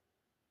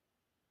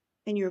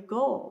and your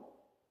goal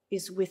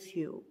is with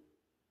you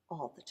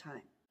all the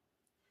time.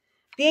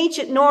 The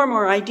ancient norm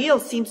or ideal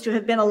seems to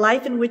have been a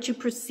life in which you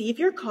perceive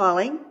your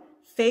calling,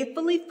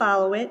 faithfully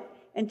follow it,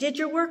 and did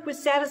your work with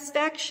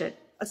satisfaction,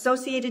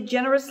 associated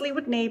generously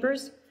with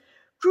neighbors,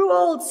 grew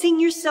old seeing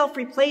yourself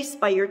replaced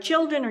by your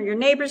children or your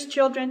neighbor's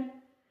children,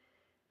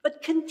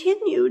 but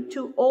continued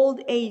to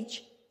old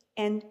age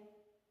and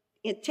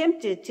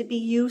attempted to be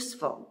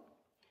useful,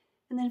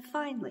 and then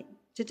finally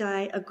to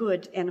die a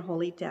good and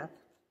holy death.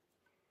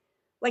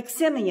 Like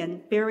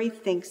Simeon, Berry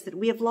thinks that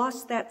we have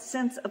lost that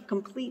sense of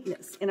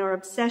completeness in our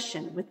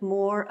obsession with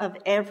more of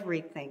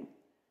everything,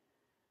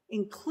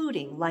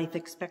 including life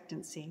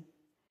expectancy.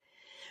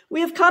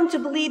 We have come to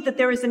believe that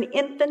there is an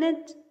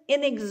infinite,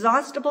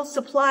 inexhaustible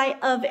supply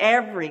of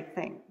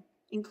everything,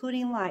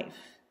 including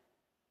life,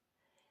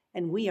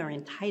 and we are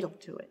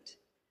entitled to it.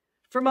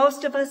 For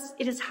most of us,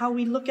 it is how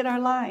we look at our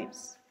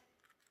lives.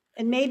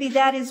 And maybe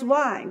that is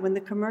why, when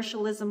the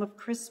commercialism of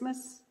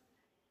Christmas,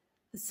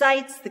 the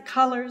sights, the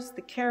colors,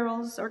 the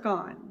carols are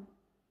gone,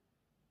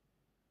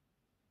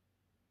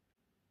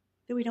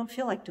 that we don't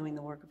feel like doing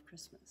the work of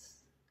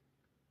Christmas.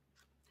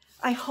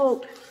 I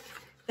hope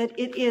that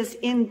it is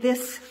in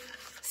this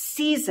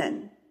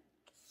season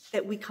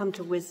that we come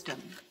to wisdom.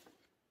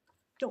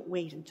 Don't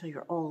wait until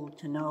you're old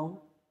to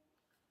know.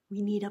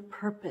 We need a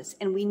purpose,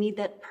 and we need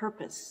that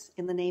purpose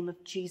in the name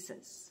of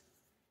Jesus.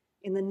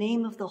 In the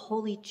name of the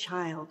Holy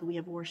Child we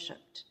have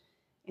worshiped,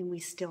 and we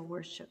still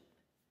worship.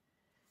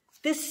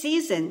 This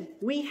season,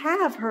 we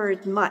have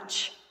heard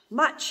much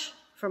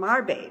from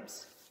our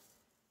babes,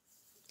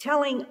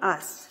 telling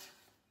us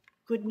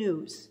good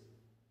news.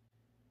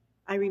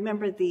 I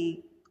remember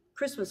the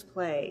Christmas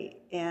play,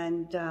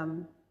 and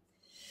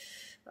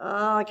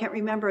I can't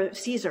remember,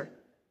 Caesar.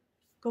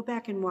 Go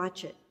back and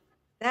watch it.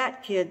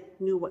 That kid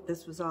knew what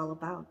this was all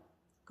about.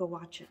 Go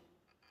watch it.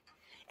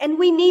 And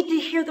we need to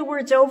hear the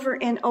words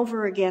over and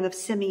over again of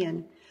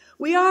Simeon.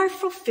 We are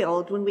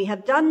fulfilled when we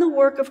have done the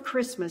work of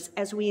Christmas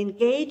as we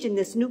engage in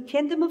this new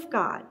kingdom of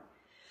God.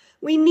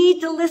 We need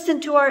to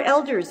listen to our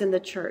elders in the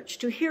church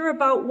to hear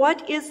about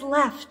what is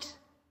left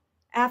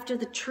after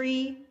the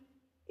tree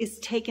is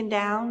taken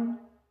down,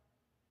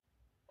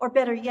 or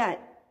better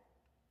yet,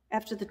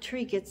 after the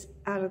tree gets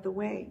out of the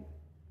way.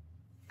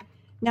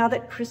 Now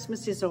that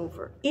Christmas is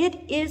over,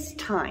 it is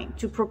time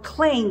to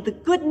proclaim the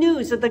good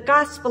news of the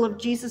gospel of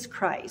Jesus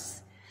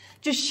Christ,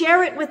 to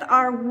share it with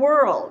our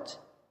world,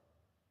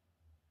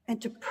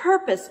 and to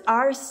purpose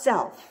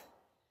ourself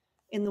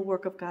in the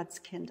work of God's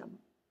kingdom.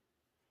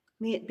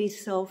 May it be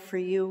so for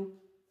you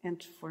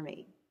and for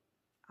me.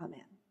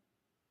 Amen.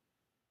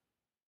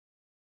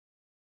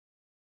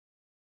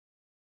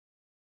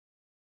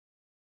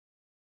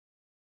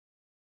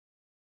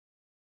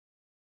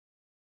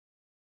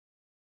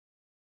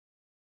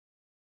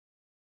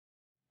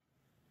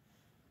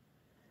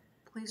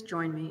 Please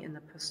join me in the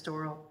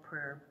pastoral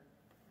prayer.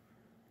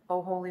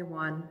 O Holy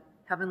One,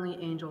 heavenly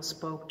angels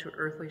spoke to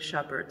earthly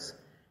shepherds,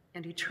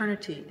 and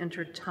eternity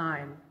entered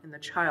time in the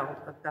child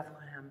of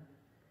Bethlehem.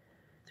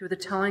 Through the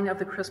telling of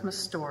the Christmas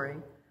story,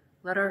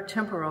 let our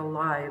temporal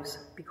lives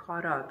be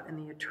caught up in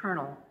the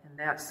eternal in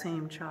that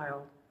same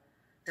child.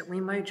 that we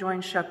might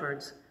join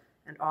shepherds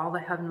and all the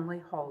heavenly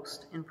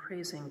host in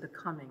praising the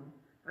coming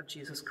of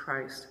Jesus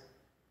Christ.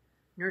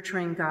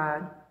 Nurturing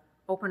God,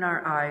 open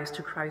our eyes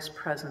to Christ's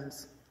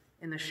presence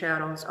in the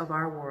shadows of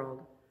our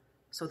world,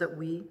 so that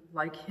we,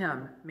 like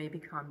him, may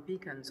become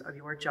beacons of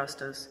your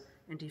justice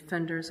and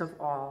defenders of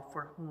all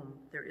for whom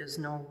there is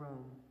no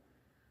room.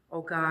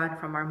 O God,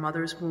 from our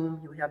mother's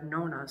womb you have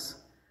known us.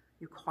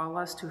 You call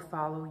us to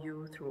follow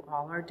you through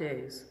all our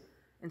days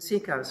and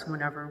seek us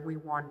whenever we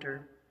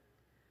wander.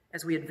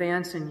 As we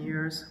advance in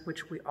years,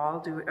 which we all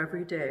do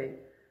every day,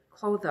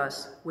 clothe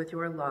us with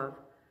your love,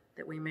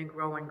 that we may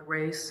grow in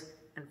grace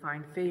and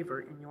find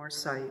favor in your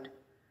sight.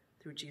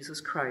 Through Jesus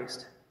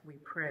Christ, we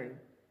pray.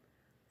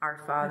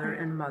 Our Father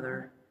and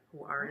Mother,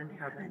 who art in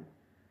heaven,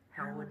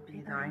 hallowed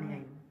be thy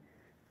name.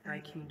 Thy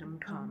kingdom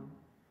come,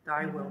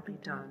 thy will be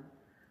done,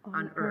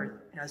 on earth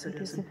as it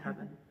is in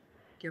heaven.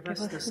 Give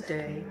us this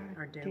day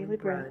our daily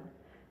bread,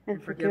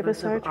 and forgive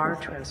us of our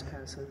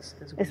trespasses,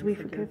 as we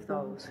forgive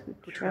those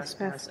who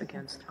trespass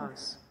against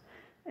us.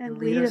 And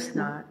lead us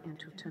not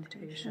into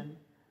temptation,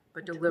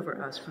 but deliver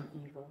us from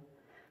evil.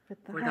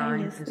 For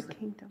thine is the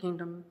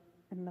kingdom,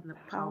 and the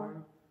power,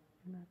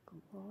 and the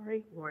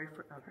glory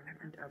forever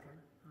and ever.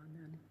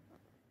 Amen.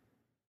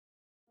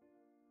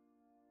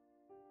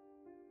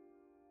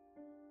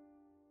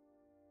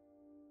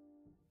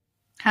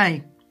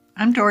 Hi,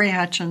 I'm Dory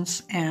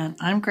Hutchins, and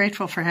I'm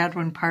grateful for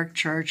Hadwen Park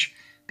Church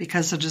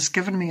because it has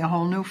given me a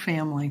whole new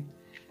family.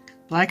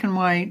 Black and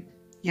white,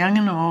 young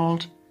and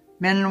old,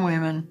 men and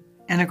women,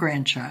 and a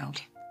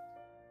grandchild.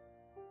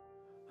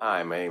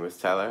 Hi, my name is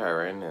Tyler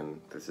Herron, and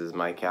this is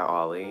my cat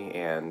Ollie,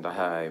 and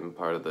I'm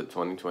part of the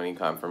 2020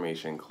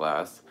 confirmation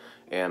class,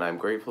 and I'm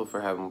grateful for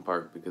Hadwen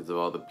Park because of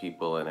all the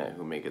people in it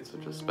who make it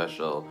such a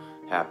special,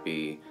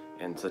 happy,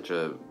 and such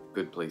a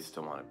good place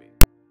to want to be.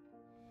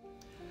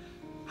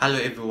 Hello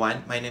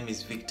everyone, my name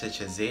is Victor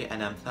Chaze,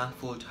 and I'm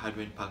thankful to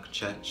Hadwen Park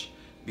Church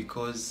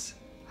because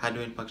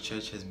Hadwen Park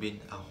Church has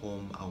been a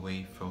home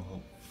away from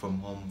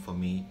home for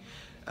me.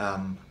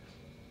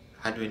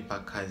 Hadwen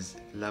Park has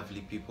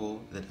lovely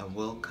people that are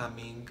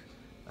welcoming,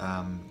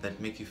 that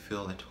make you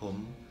feel at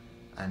home,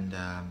 and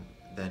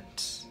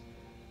that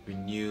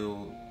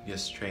renew your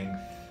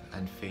strength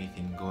and faith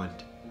in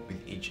God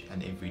with each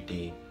and every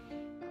day.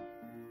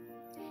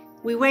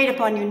 We wait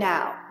upon you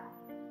now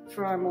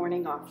for our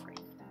morning offering.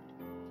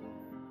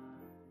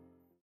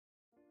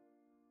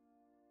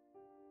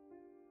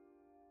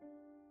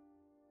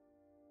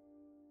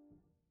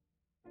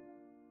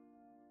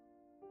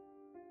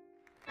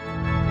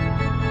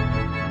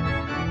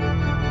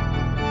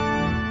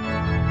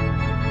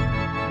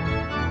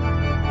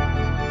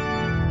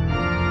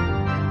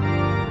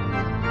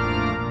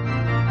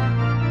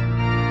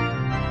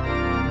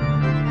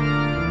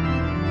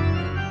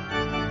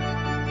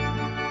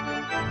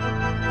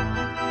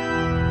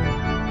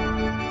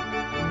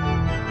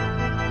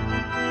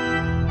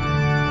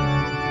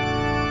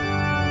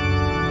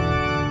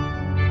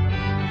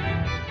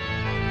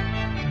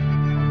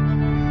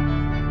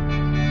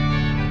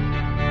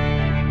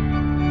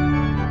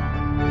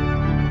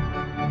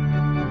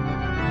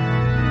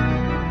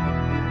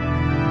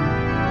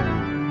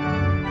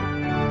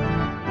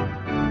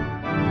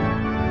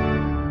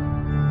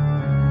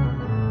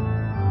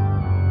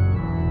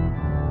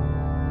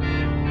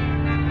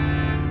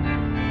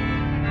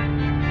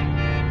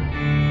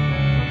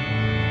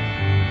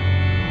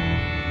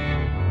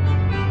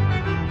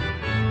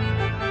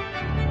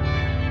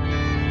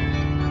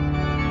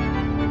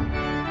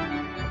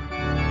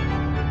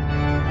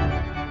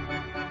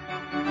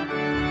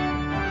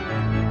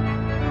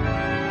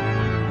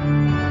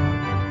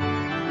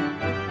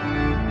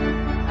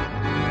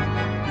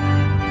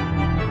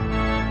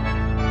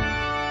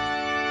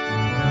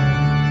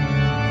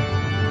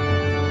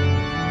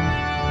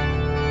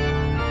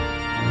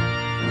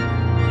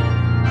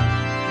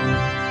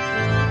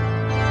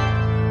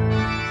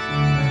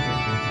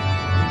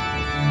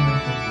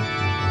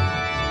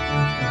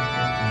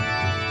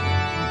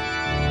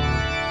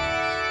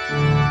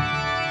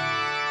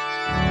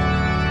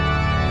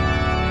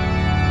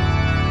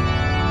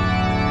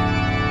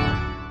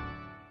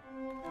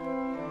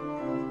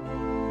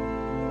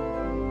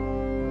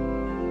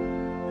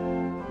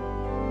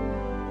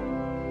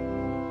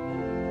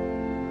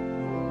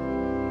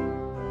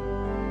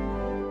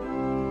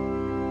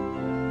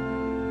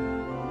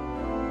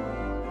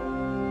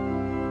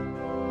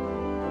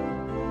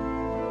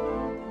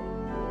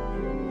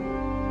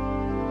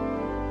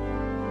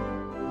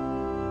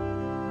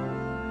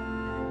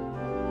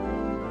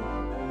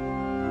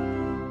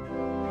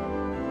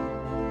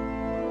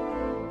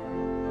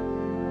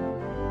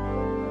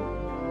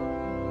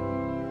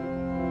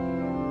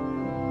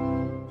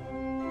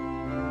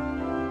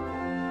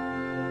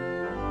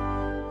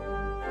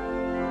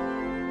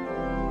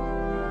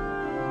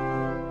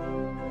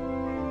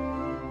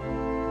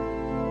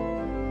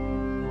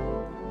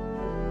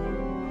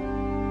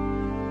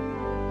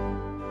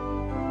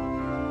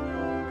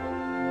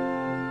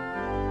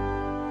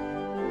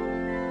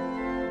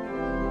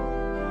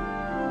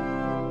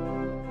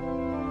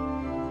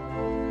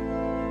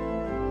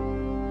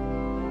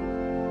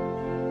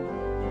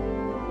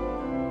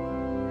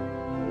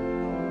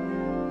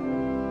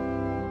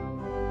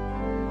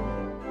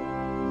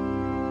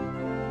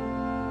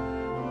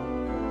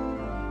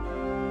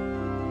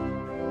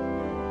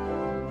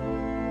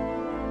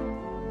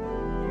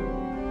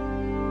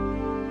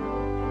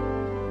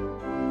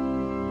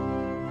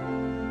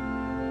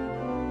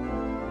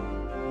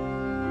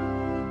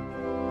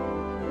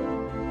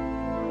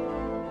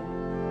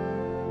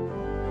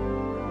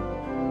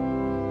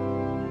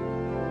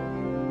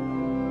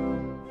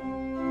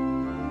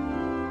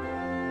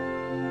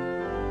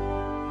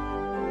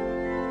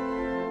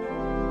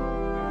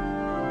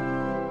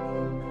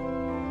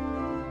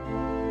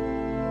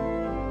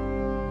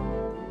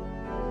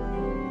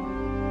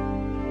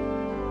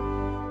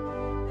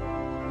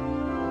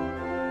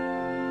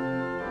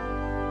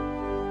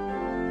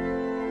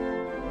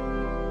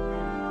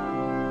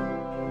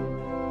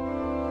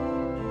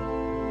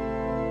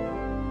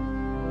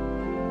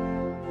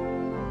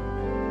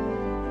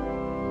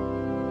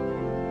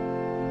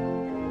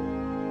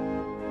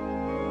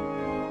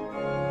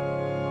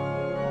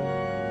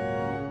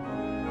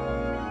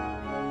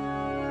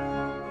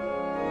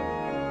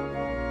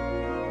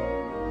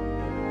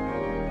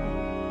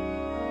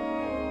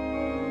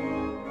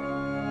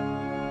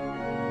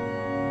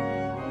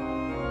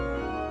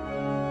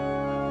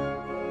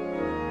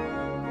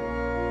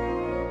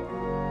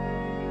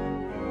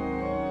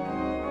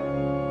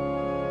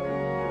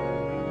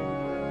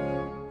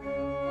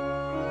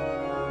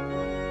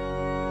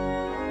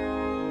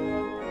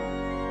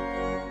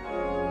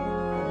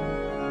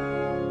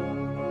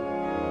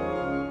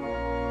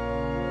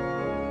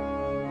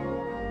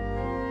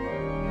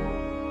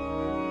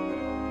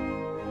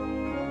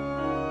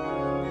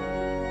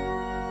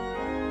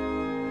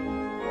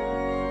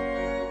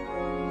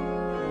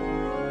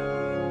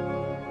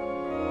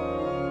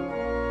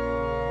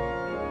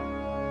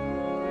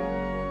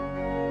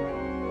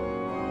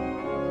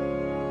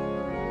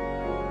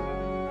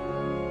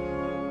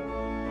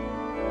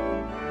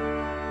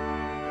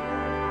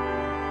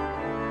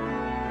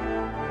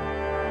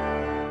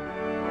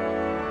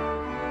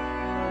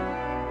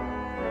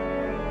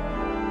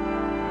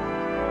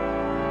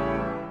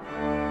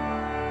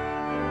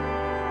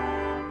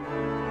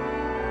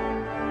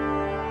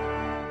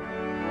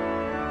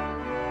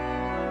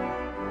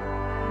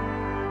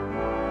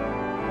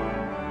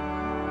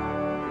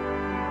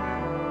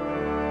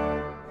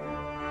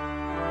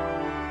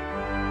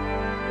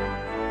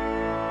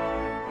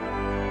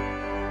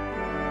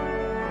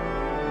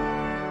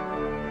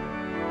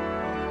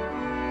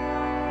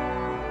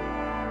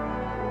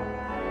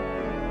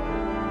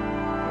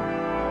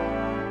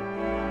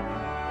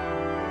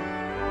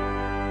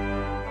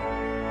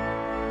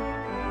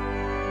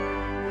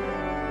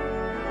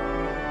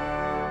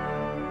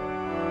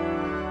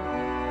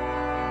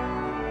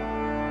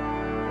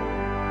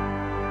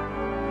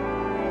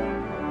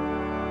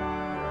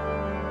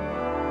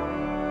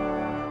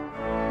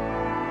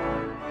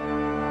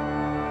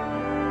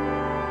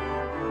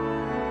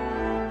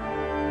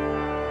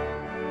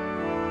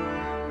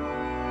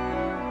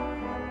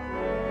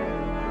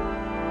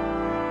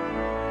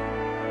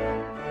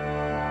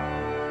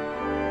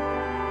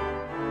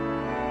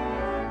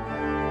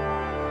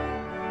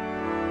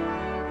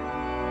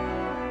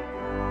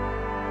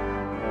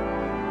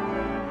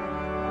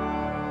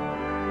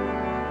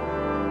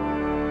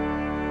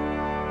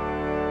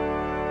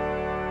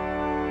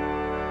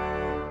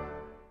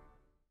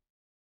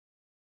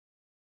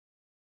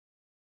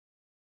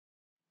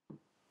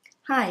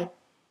 Hi,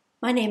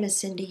 my name is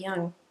Cindy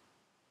Young,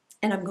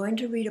 and I'm going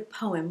to read a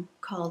poem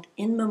called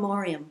In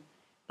Memoriam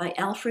by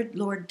Alfred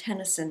Lord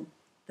Tennyson,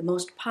 the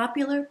most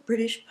popular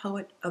British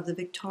poet of the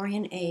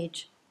Victorian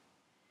age.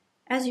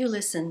 As you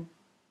listen,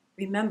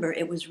 remember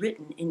it was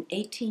written in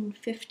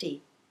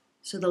 1850,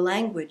 so the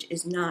language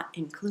is not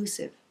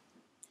inclusive.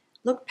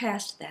 Look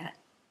past that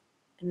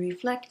and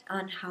reflect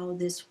on how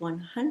this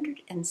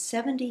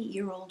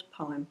 170-year-old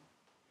poem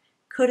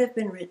could have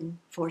been written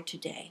for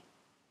today.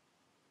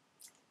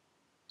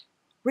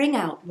 Ring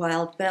out,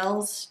 wild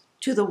bells,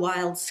 to the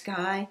wild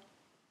sky,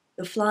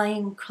 the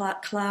flying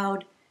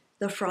cloud,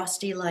 the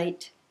frosty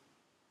light.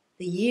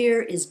 The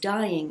year is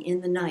dying in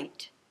the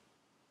night.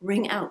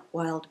 Ring out,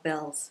 wild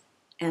bells,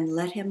 and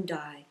let him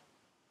die.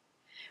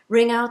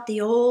 Ring out the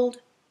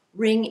old,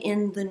 ring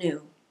in the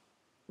new.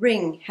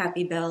 Ring,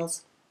 happy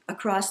bells,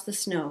 across the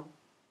snow.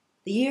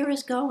 The year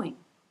is going,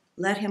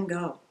 let him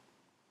go.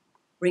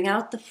 Ring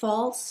out the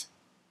false,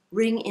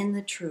 ring in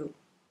the true.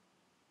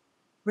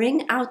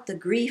 Ring out the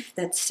grief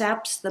that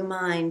saps the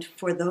mind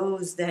for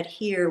those that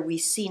here we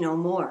see no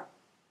more.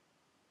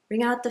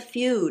 Ring out the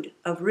feud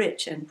of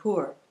rich and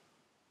poor.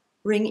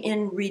 Ring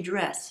in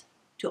redress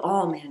to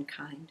all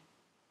mankind.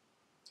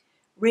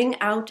 Ring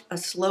out a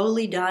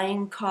slowly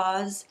dying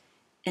cause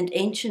and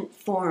ancient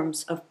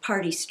forms of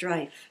party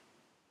strife.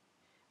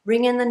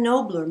 Ring in the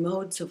nobler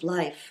modes of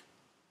life,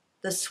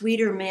 the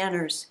sweeter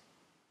manners,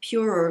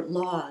 purer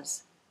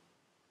laws.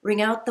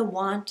 Ring out the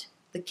want,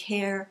 the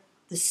care,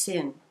 the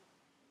sin,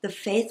 the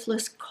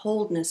faithless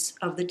coldness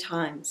of the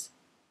times.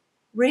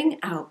 Ring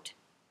out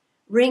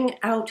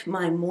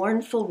my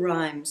mournful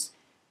rhymes,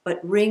 but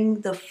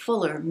ring the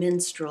fuller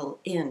minstrel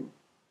in.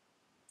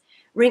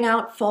 Ring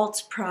out false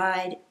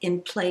pride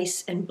in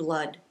place and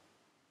blood,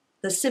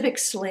 the civic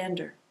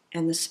slander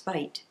and the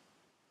spite.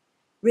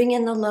 Ring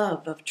in the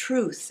love of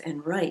truth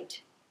and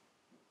right.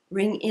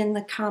 Ring in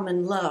the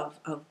common love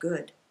of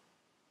good.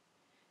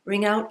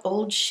 Ring out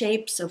old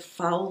shapes of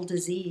foul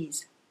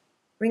disease.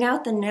 Ring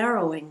out the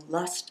narrowing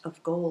lust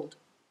of gold.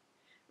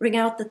 Ring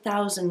out the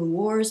 1,000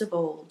 wars of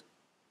old.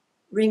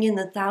 Ring in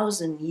the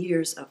 1,000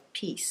 years of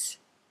peace.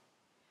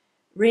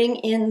 Ring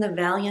in the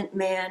valiant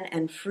man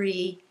and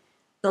free,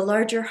 the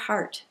larger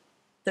heart,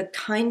 the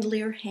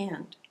kindlier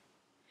hand.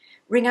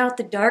 Ring out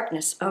the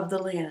darkness of the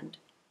land.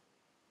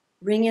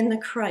 Ring in the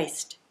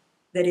Christ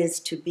that is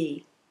to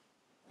be.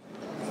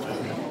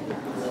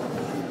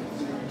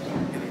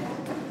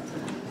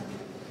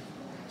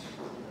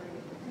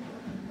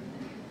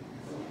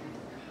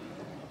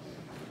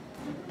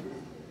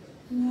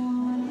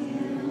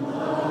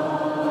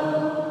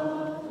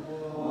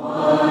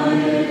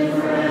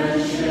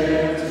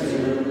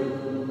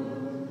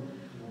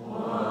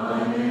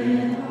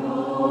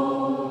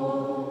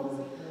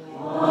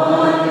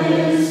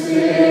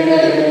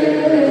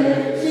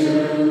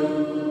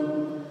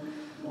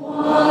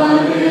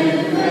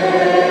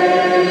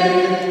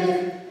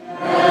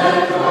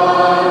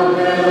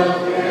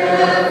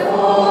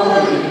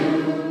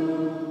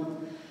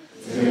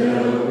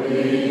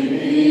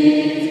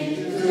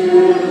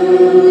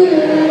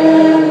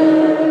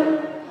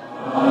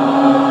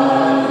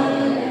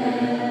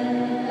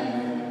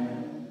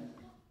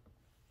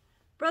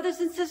 Brothers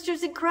and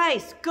sisters in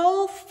Christ,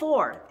 go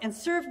forth and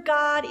serve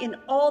God in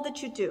all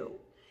that you do.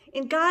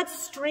 In God's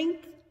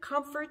strength,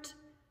 comfort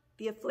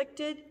the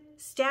afflicted,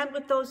 stand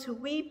with those who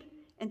weep,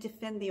 and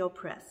defend the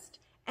oppressed.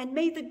 And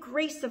may the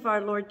grace of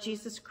our Lord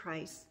Jesus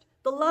Christ,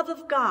 the love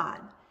of God,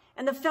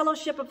 and the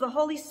fellowship of the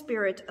Holy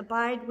Spirit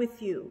abide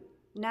with you,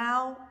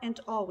 now and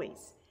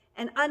always,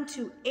 and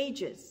unto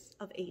ages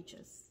of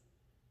ages.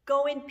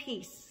 Go in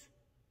peace.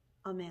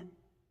 Amen.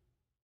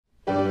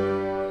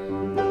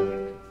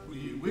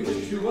 We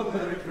wish you a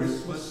Merry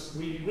Christmas.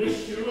 We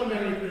wish you a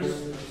Merry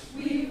Christmas.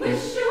 We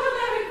wish you a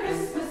Merry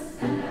Christmas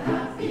and a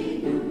Happy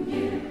New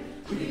Year.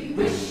 We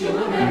wish you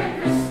a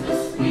Merry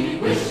Christmas. We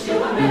wish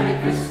you a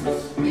Merry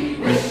Christmas. We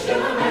wish you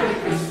a Merry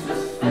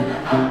Christmas and a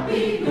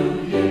Happy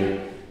New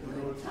Year.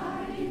 Good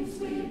tidings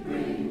we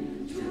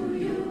bring to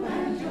you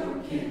and your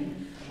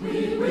kin.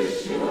 We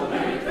wish you a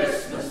Merry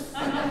Christmas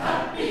and a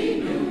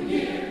Happy New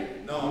Year.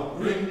 Now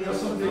bring us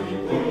something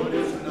important.